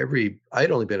because I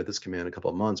had only been at this command a couple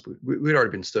of months, but we'd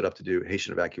already been stood up to do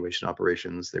Haitian evacuation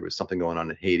operations. There was something going on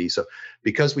in Haiti. So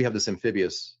because we have this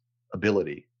amphibious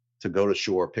ability to go to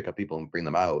shore, pick up people and bring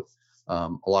them out, a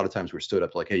lot of times we're stood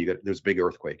up like, hey, there's a big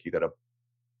earthquake. You got to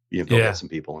go get some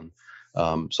people.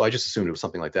 And so I just assumed it was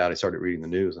something like that. I started reading the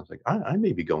news. And I was like, I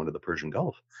may be going to the Persian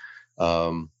Gulf.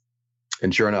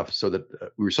 And sure enough, so that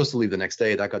we were supposed to leave the next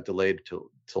day, that got delayed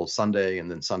till Sunday, and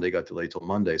then Sunday got delayed till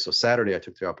Monday. So Saturday, I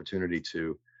took the opportunity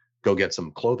to go get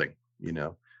some clothing.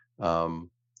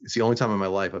 It's the only time in my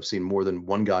life I've seen more than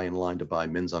one guy in line to buy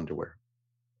men's underwear.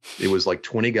 It was like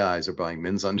 20 guys are buying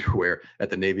men's underwear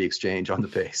at the Navy Exchange on the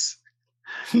base.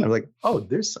 I'm like, oh,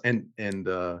 there's and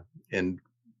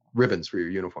ribbons for your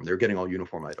uniform. They're getting all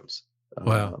uniform items.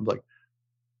 Wow. I'm like,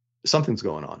 something's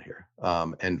going on here.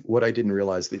 And what I didn't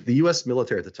realize, the U.S.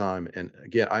 military at the time, and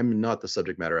again, I'm not the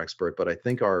subject matter expert, but I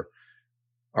think our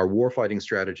warfighting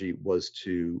strategy was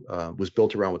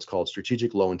built around what's called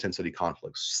strategic low intensity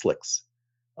conflicts, SLICs.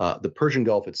 The Persian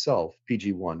Gulf itself,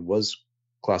 PG-1, was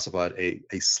classified a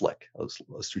SLIC,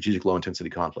 a strategic low intensity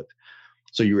conflict.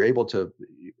 So you were able to,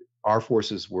 our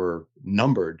forces were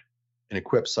numbered and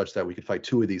equipped such that we could fight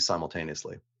two of these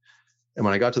simultaneously. And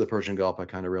when I got to the Persian Gulf, I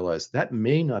kind of realized that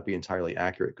may not be entirely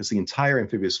accurate, because the entire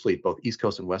amphibious fleet, both East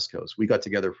Coast and West Coast, we got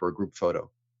together for a group photo,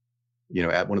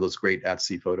 at one of those great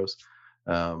at-sea photos.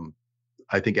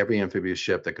 I think every amphibious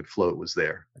ship that could float was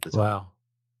there at the time. Wow.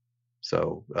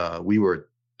 So we were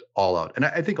all out. And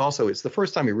I think also it's the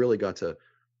first time we really got to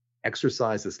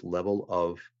exercise this level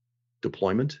of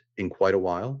deployment in quite a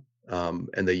while.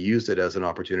 And they used it as an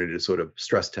opportunity to sort of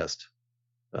stress test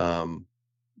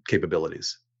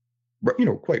capabilities,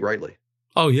 quite rightly.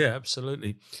 Oh yeah,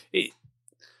 absolutely.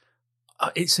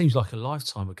 It seems like a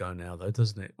lifetime ago now, though,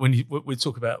 doesn't it? When we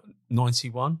talk about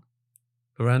 91,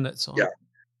 around that time.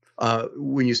 Yeah.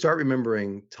 When you start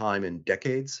remembering time in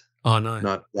decades, I know,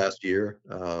 not last year,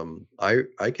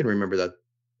 I can remember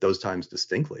those times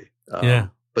distinctly. Yeah.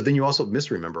 But then you also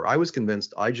misremember. I was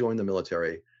convinced I joined the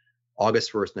military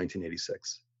August 1st,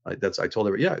 1986. I told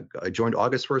her, yeah, I joined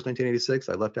August 1st, 1986.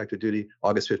 I left active duty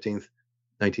August 15th,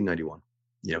 1991.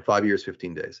 5 years,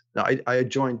 15 days. Now, I had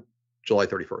joined July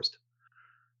 31st.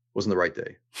 Wasn't the right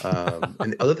day.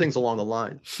 And other things along the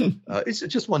line. It's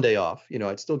just one day off.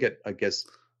 I'd still get, I guess,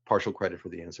 partial credit for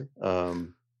the answer.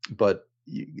 But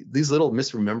these little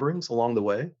misrememberings along the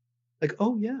way, like,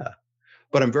 oh, yeah.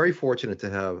 But I'm very fortunate to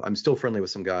have, I'm still friendly with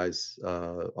some guys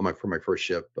for my first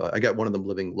ship. I got one of them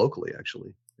living locally,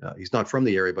 actually. He's not from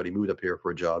the area, but he moved up here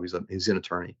for a job. He's an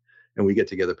attorney, and we get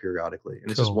together periodically.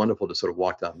 And It's just wonderful to sort of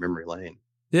walk down memory lane.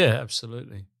 Yeah,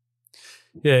 absolutely.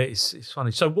 Yeah, it's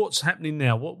funny. So what's happening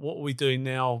now? What are we doing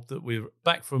now that we're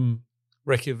back from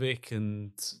Reykjavik,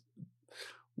 and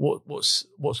what's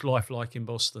life like in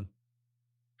Boston?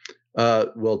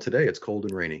 Well, today it's cold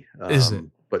and rainy. Is it?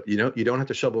 But you don't have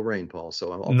to shovel rain, Paul.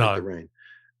 So I'll No. take the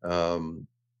rain.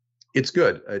 It's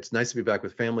good. It's nice to be back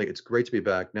with family. It's great to be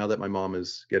back now that my mom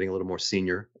is getting a little more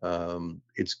senior.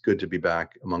 It's good to be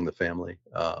back among the family.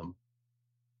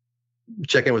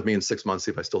 Check in with me in 6 months,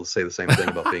 see if I still say the same thing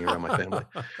about being around my family.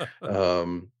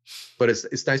 But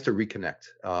it's nice to reconnect.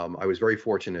 I was very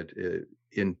fortunate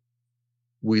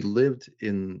we lived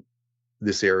in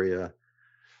this area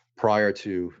prior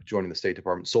to joining the State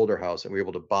Department, sold our house, and we were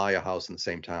able to buy a house in the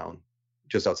same town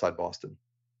just outside Boston,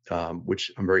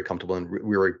 which I'm very comfortable in.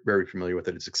 We were very familiar with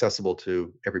it. It's accessible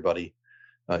to everybody.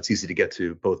 It's easy to get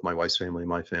to, both my wife's family and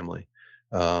my family.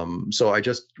 So I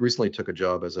just recently took a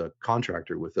job as a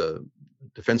contractor with a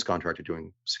defense contractor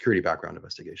doing security background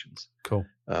investigations. Cool.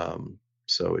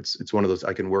 So it's one of those,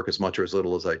 I can work as much or as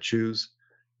little as I choose.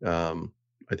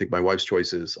 I think my wife's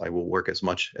choice is I will work as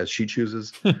much as she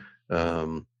chooses.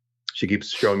 She keeps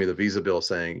showing me the visa bill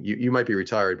saying, you might be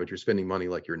retired, but you're spending money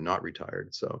like you're not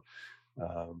retired. So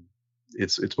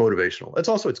it's motivational.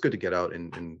 It's good to get out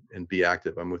and be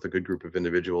active. I'm with a good group of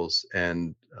individuals,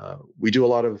 and we do a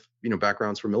lot of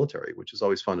backgrounds for military, which is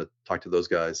always fun to talk to those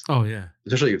guys. Oh yeah,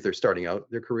 especially if they're starting out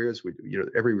their careers.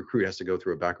 Every recruit has to go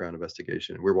through a background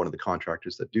investigation, and we're one of the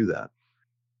contractors that do that.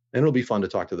 And it'll be fun to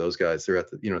talk to those guys. They're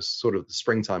at the sort of the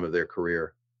springtime of their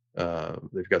career.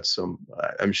 They've got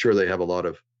I'm sure they have a lot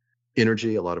of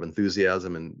energy, a lot of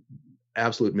enthusiasm, and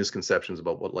absolute misconceptions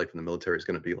about what life in the military is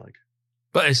going to be like.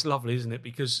 But it's lovely, isn't it?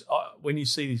 Because when you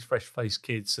see these fresh-faced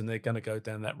kids and they're going to go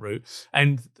down that route,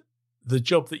 and the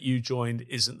job that you joined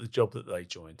isn't the job that they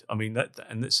joined. I mean,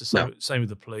 and it's the same with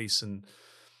the police.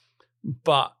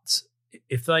 But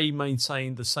if they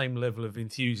maintain the same level of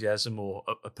enthusiasm or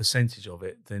a percentage of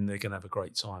it, then they're going to have a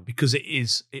great time, because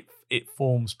it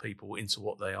forms people into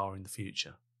what they are in the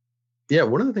future. Yeah,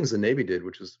 one of the things the Navy did,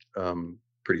 which was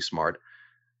pretty smart,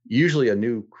 usually a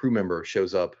new crew member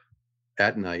shows up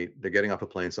at night. They're getting off a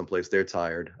plane someplace. They're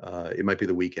tired. It might be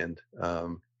the weekend.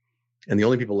 And the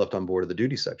only people left on board are the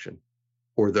duty section,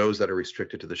 or those that are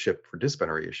restricted to the ship for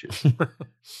disciplinary issues.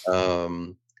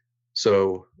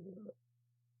 So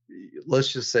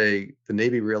let's just say the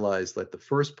Navy realized that the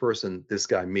first person this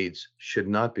guy meets should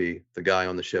not be the guy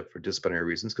on the ship for disciplinary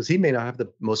reasons, because he may not have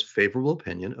the most favorable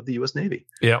opinion of the U.S. Navy.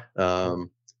 Yeah.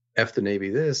 F the Navy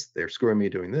this, they're screwing me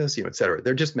doing this, et cetera.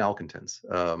 They're just malcontents.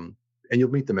 And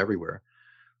you'll meet them everywhere.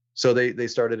 So they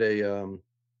started a,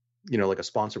 like a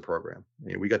sponsor program.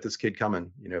 We got this kid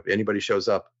coming, if anybody shows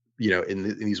up,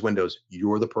 in these windows,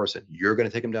 you're the person. You're going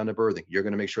to take them down to berthing. You're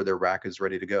going to make sure their rack is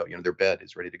ready to go. Their bed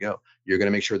is ready to go. You're going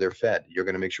to make sure they're fed. You're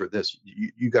going to make sure this.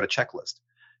 You got a checklist.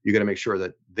 You got to make sure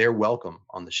that their welcome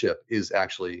on the ship is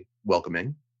actually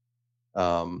welcoming.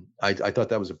 I thought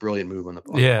that was a brilliant move on the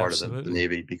part of the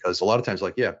Navy, because a lot of times,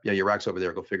 like, your rack's over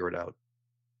there. Go figure it out.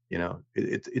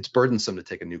 It's burdensome to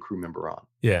take a new crew member on.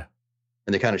 Yeah.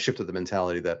 And they kind of shifted the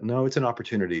mentality that, no, it's an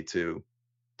opportunity to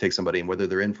take somebody, and whether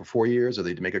they're in for 4 years or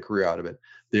they make a career out of it,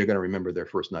 they're going to remember their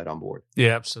first night on board.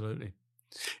 Yeah, absolutely.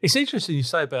 It's interesting you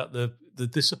say about the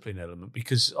discipline element,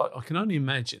 because I can only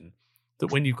imagine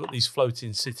that when you've got these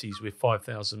floating cities with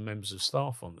 5,000 members of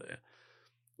staff on there,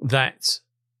 that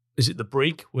is it the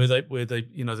brig where they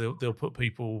they'll put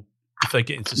people if they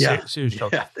get into serious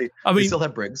trouble. Yeah, they still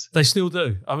have brigs. They still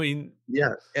do. I mean,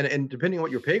 yeah, and depending on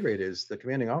what your pay grade is, the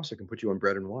commanding officer can put you on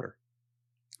bread and water.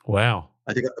 Wow.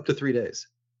 I think up to 3 days.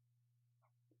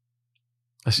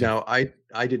 Now,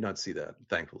 I did not see that,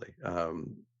 thankfully.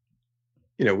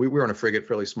 We were on a frigate,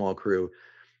 fairly small crew,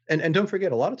 and don't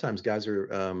forget, a lot of times guys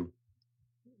are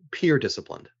peer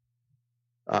disciplined.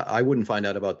 I wouldn't find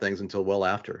out about things until well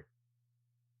after,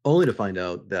 only to find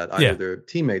out that either their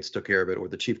teammates took care of it or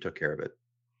the chief took care of it.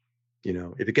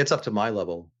 If it gets up to my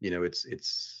level,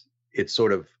 it's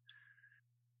sort of,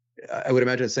 I would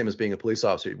imagine the same as being a police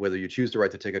officer, whether you choose to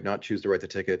write the ticket, not choose to write the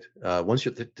ticket. Once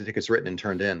the ticket's written and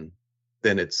turned in,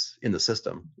 then it's in the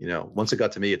system. Once it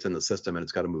got to me, it's in the system and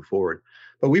it's got to move forward.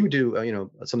 But we would do,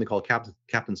 something called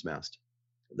captain's mast.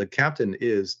 The captain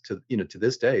is to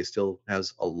this day still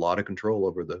has a lot of control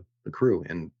over the crew,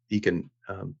 and he can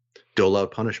dole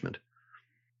out punishment.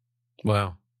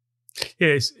 Wow. Yeah,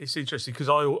 it's interesting, because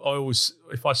I always,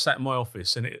 if I sat in my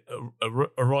office and it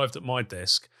arrived at my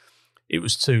desk, it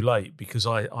was too late, because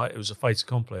it was a fait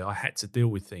accompli. I had to deal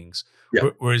with things.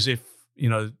 Yeah. Whereas if,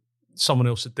 someone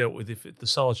else had dealt with, if the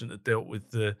sergeant had dealt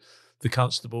with the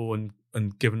constable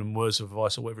and given them words of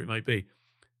advice or whatever it may be,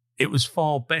 it was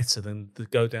far better than to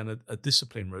go down a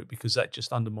discipline route, because that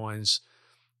just undermines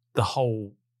the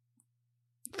whole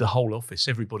office.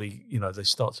 Everybody, they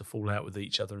start to fall out with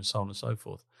each other and so on and so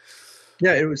forth.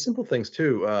 Yeah, it was simple things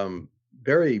too.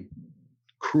 Very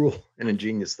cruel and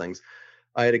ingenious things.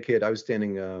 I had a kid, I was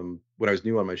standing, when I was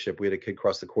new on my ship, we had a kid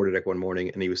cross the quarterdeck one morning,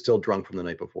 and he was still drunk from the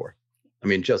night before. I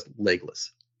mean, just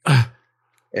legless.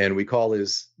 And we call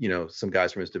some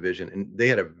guys from his division, and they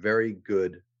had a very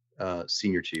good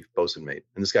senior chief bosun mate.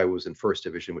 And this guy was in first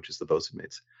division, which is the bosun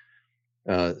mates.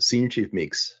 Senior Chief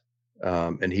Meeks.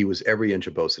 And he was every inch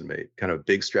a bosun mate, kind of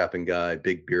big strapping guy,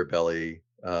 big beer belly,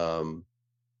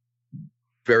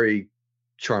 very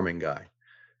charming guy.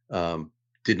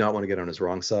 Did not want to get on his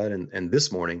wrong side. And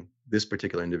this morning, this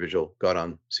particular individual got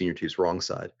on Senior Chief's wrong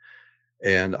side.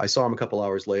 And I saw him a couple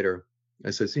hours later. I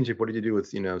said, Senior Chief, what did you do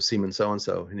with, Seaman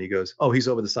so-and-so? And he goes, oh, he's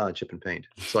over the side chipping paint.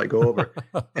 So I go over,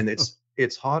 and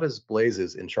it's hot as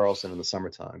blazes in Charleston in the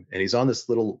summertime. And he's on this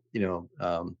little,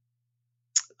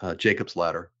 Jacob's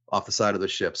ladder off the side of the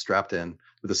ship, strapped in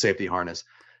with a safety harness.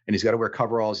 And he's got to wear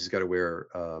coveralls. He's got to wear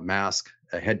a mask,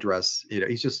 a headdress.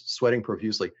 He's just sweating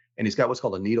profusely. And he's got what's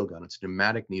called a needle gun. It's a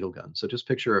pneumatic needle gun. So just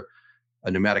picture a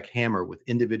pneumatic hammer with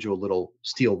individual little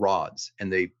steel rods,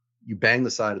 and you bang the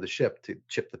side of the ship to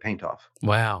chip the paint off.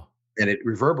 Wow. And it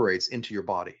reverberates into your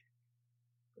body.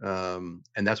 And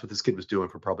that's what this kid was doing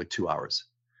for probably 2 hours.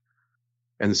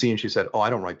 And the senior chief said, oh, I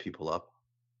don't write people up.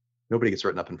 Nobody gets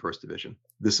written up in first division.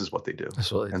 This is what they do.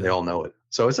 That's what they do. They all know it.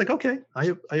 So it's like, okay,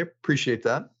 I appreciate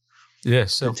that.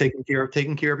 Yes. Yeah, so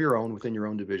taking care of your own within your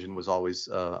own division was always,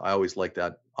 I always liked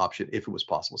that option if it was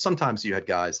possible. Sometimes you had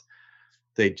guys,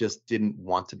 they just didn't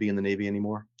want to be in the Navy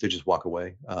anymore. They just walk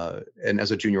away. And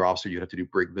as a junior officer, you have to do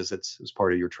brig visits as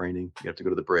part of your training. You have to go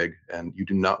to the brig, and you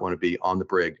do not want to be on the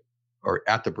brig or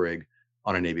at the brig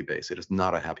on a Navy base. It is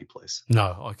not a happy place.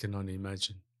 No, I can only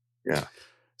imagine. Yeah.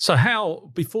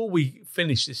 So before we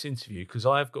finish this interview, because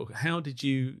how did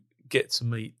you get to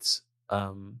meet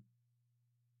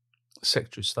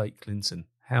Secretary of State Clinton?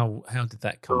 How did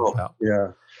that come about?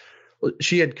 Yeah. Well,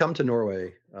 she had come to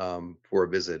Norway for a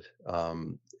visit.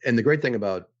 And the great thing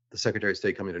about the Secretary of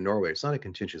State coming to Norway, it's not a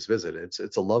contentious visit.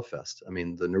 It's a love fest. I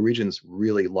mean, the Norwegians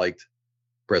really liked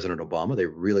President Obama. They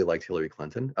really liked Hillary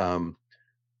Clinton.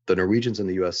 The Norwegians and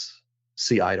the U.S.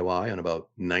 see eye to eye on about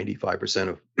 95%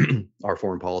 of our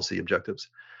foreign policy objectives.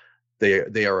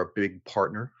 They are a big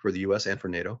partner for the U.S. and for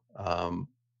NATO.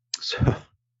 So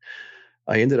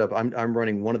I ended up I'm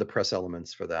running one of the press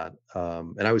elements for that,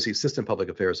 and I was the assistant public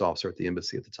affairs officer at the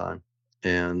embassy at the time,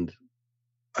 and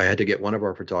I had to get one of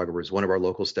our photographers, one of our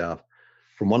local staff,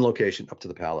 from one location up to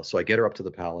the palace. So I get her up to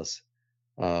the palace,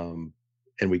 and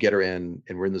we get her in,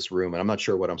 and we're in this room, and I'm not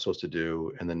sure what I'm supposed to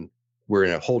do, and then we're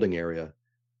in a holding area,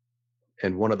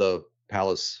 and one of the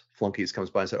palace flunkies comes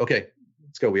by and said, "Okay,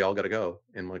 let's go. We all got to go."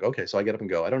 And I'm like, "Okay." So I get up and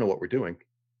go. I don't know what we're doing,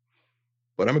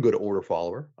 but I'm a good order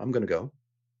follower. I'm going to go.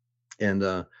 And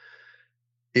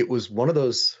it was one of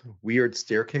those weird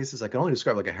staircases. I can only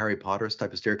describe like a Harry Potter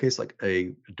type of staircase. Like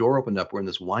a door opened up. We're in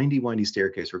this windy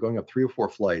staircase. We're going up 3 or 4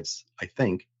 flights, I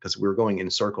think, because we were going in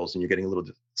circles, and you're getting a little.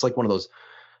 It's like one of those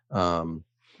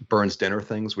Burns dinner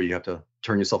things where you have to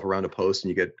turn yourself around a post, and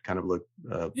you get kind of look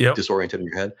disoriented in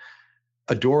your head.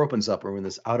 A door opens up, and we're in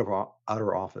this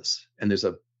outer office, and there's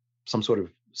some sort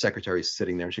of secretary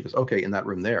sitting there, and she goes, "Okay, in that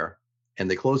room there." And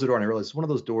they close the door, and I realize it's one of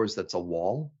those doors that's a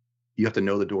wall. You have to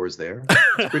know the door is there.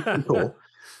 It's pretty cool.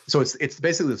 So it's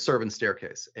basically the servant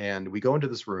staircase. And we go into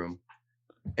this room,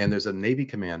 and there's a Navy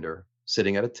commander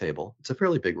sitting at a table. It's a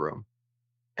fairly big room.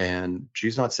 And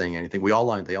she's not saying anything. They all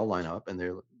line up,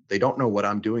 and they don't know what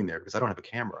I'm doing there because I don't have a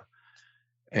camera.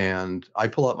 And I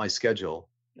pull out my schedule,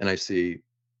 and I see,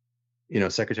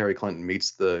 Secretary Clinton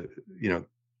meets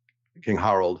King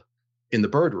Harold in the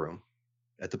bird room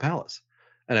at the palace.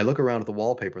 And I look around at the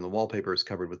wallpaper, and the wallpaper is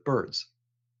covered with birds.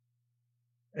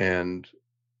 And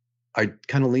I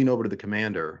kind of lean over to the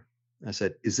commander. And I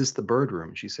said, "Is this the bird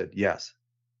room?" She said, "Yes."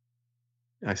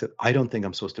 And I said, "I don't think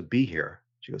I'm supposed to be here."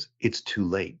 She goes, "It's too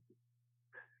late."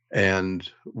 And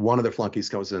one of the flunkies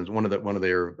comes in, one of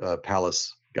their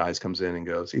palace guys comes in and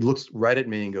goes, he looks right at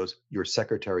me and goes, "Your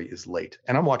secretary is late."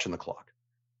 And I'm watching the clock,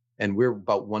 and we're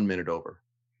about 1 minute over.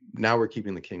 Now we're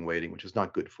keeping the king waiting, which is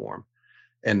not good form.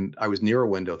 And I was near a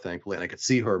window, thankfully, and I could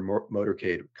see her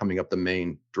motorcade coming up the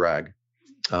main drag.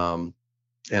 And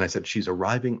I said, "She's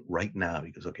arriving right now."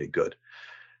 He goes, "Okay, good."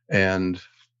 And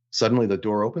suddenly the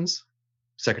door opens.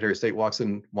 Secretary of State walks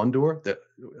in one door.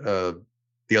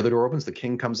 The other door opens. The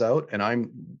king comes out, and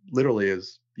I'm literally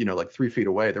like 3 feet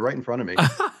away. They're right in front of me.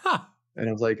 And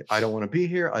I was like, "I don't want to be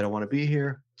here. I don't want to be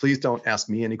here. Please don't ask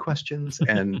me any questions."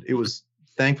 And it was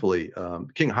thankfully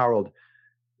King Harold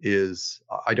is,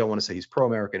 I don't want to say he's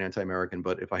pro-American, anti-American,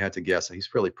 but if I had to guess, he's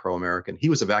fairly pro-American. He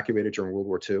was evacuated during World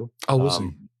War II. Oh, was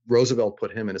he? Roosevelt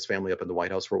put him and his family up in the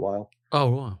White House for a while. Oh,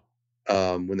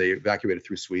 wow. When they evacuated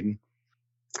through Sweden.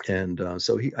 And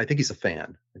so I think he's a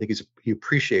fan. I think he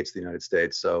appreciates the United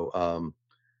States. So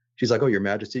she's like, "Oh, Your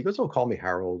Majesty." He goes, "Oh, call me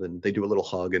Harold." And they do a little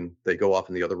hug, and they go off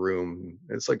in the other room.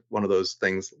 It's like one of those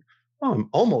things. Oh, I'm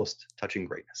almost touching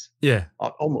greatness. Yeah.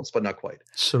 Almost, but not quite.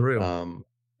 Surreal.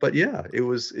 But yeah,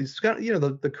 it's got,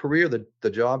 the career,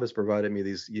 the job has provided me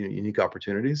these unique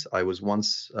opportunities. I was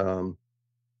once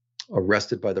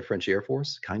arrested by the French Air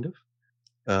Force, kind of.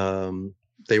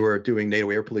 They were doing NATO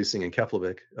air policing in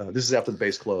Keflavik. This is after the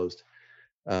base closed.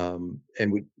 And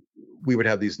we would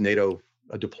have these NATO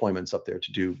deployments up there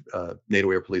to do NATO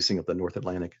air policing of the North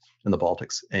Atlantic and the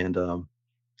Baltics. And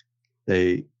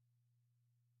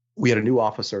we had a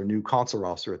new consular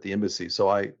officer at the embassy. So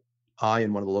I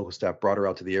and one of the local staff brought her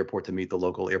out to the airport to meet the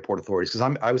local airport authorities,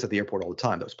 because I was at the airport all the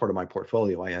time. That was part of my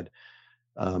portfolio. I had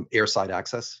airside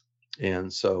access,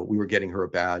 and so we were getting her a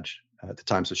badge at the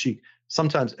time. So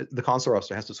sometimes the consular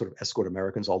officer has to sort of escort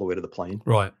Americans all the way to the plane,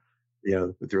 right?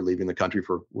 If they're leaving the country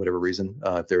for whatever reason,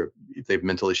 if they have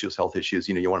mental issues, health issues,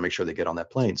 you want to make sure they get on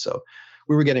that plane. So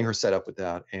we were getting her set up with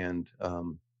that, and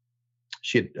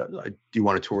she had, "Do you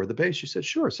want a tour of the base?" She said,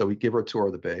 "Sure." So we gave her a tour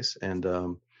of the base, and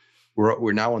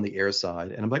we're now on the air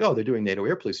side, and I'm like, "Oh, they're doing NATO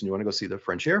air policing. You want to go see the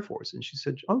French Air Force?" And she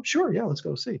said, "Oh, sure, yeah, let's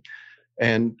go see."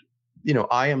 And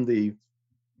I am the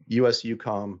U.S.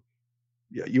 European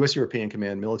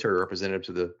Command military representative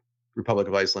to the Republic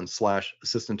of Iceland /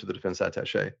 assistant to the defense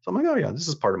attaché. So I'm like, "Oh yeah, this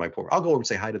is part of my port. I'll go over and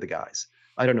say hi to the guys.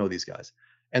 I don't know these guys,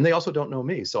 and they also don't know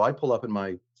me." So I pull up in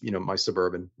my my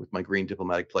Suburban with my green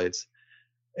diplomatic plates,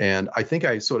 and I think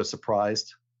I sort of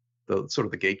surprised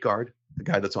the gate guard, the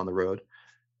guy that's on the road.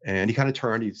 And he kind of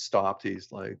turned, he stopped.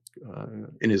 He's like,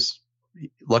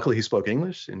 luckily he spoke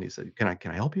English, and he said, can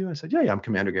I help you?" I said, yeah, I'm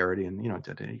Commander Geraghty. And,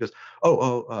 he goes,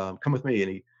 come with me.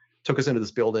 And he took us into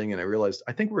this building, and I realized,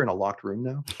 I think we're in a locked room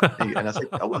now. And I was like,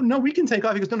 "Oh, no, we can take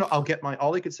off." He goes, no,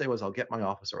 all he could say was, "I'll get my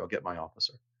officer. I'll get my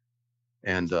officer."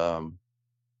 And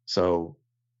so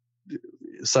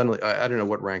suddenly, I don't know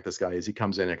what rank this guy is. He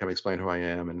comes in and I come explain who I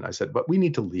am. And I said, "But we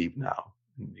need to leave now."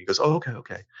 And he goes, "Oh,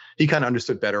 okay." He kind of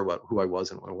understood better who I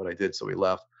was and what I did. So we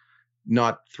left.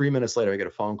 not 3 minutes later, I get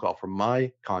a phone call from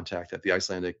my contact at the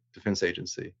Icelandic Defense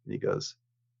Agency. And he goes,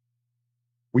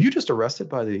 "Were you just arrested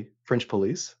by the French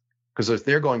police?" Because if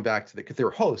they're going back to because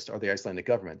their host are the Icelandic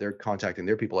government, they're contacting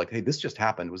their people like, "Hey, this just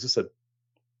happened. Was this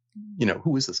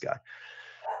who is this guy?"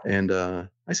 And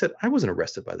I said, "I wasn't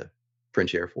arrested by the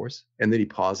French Air Force." And then he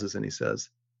pauses and he says,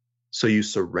 "So you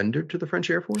surrendered to the French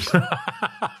Air Force?"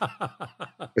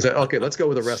 I said, "Okay, let's go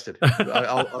with arrested."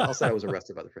 I'll say I was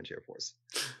arrested by the French Air Force.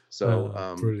 So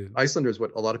Icelanders,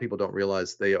 what a lot of people don't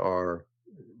realize, their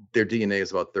DNA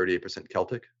is about 38%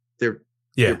 Celtic.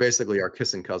 They're basically our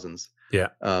kissing cousins. Yeah.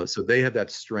 So they have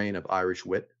that strain of Irish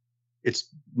wit.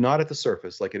 It's not at the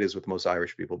surface like it is with most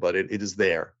Irish people, but it is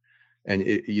there. And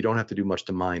you don't have to do much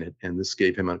to mine it. And this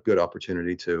gave him a good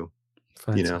opportunity to,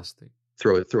 fantastic,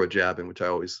 throw a jab in, which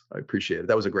I appreciated.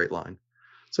 That was a great line.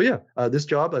 So this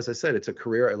job, as I said, it's a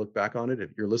career. I look back on it. If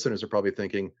your listeners are probably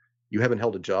thinking you haven't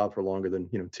held a job for longer than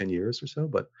 10 years or so,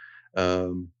 but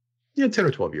 10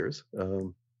 or 12 years.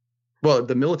 Well,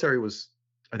 the military was,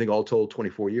 I think, all told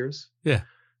 24 years. Yeah.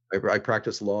 I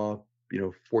practiced law,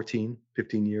 14,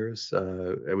 15 years.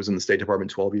 I was in the State Department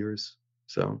 12 years.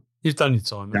 So you've done your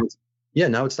time, man.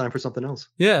 Now it's time for something else.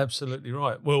 Yeah, absolutely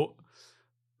right. Well,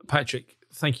 Patrick,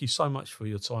 thank you so much for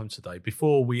your time today.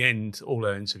 Before we end all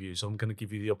our interviews, I'm going to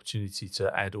give you the opportunity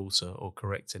to add also or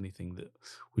correct anything that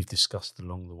we've discussed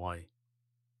along the way.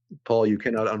 Paul, you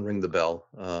cannot unring the bell.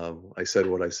 I said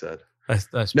what I said.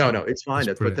 That's no, it's fine.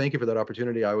 But thank you for that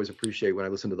opportunity. I always appreciate when I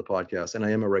listen to the podcast, and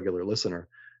I am a regular listener,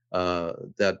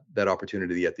 that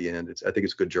opportunity at the end. I think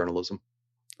it's good journalism.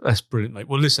 That's brilliant, mate.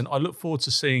 Well, listen, I look forward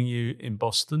to seeing you in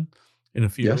Boston in a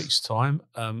few weeks' time.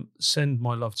 Send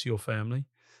my love to your family.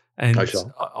 And I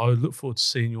shall. I look forward to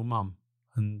seeing your mum.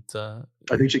 And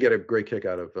I think you get a great kick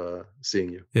out of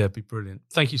seeing you. Yeah, it'd be brilliant.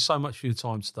 Thank you so much for your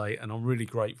time today. And I'm really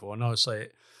grateful. I know I say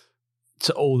it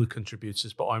to all the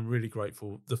contributors, but I'm really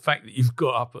grateful. The fact that you've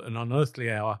got up at an unearthly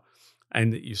hour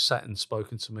and that you've sat and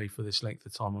spoken to me for this length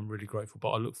of time, I'm really grateful.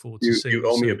 But I look forward to seeing you.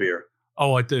 You owe me a beer.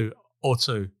 Oh, I do. Or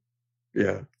two.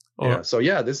 Yeah. Right. So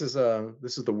this is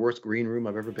the worst green room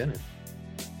I've ever been in.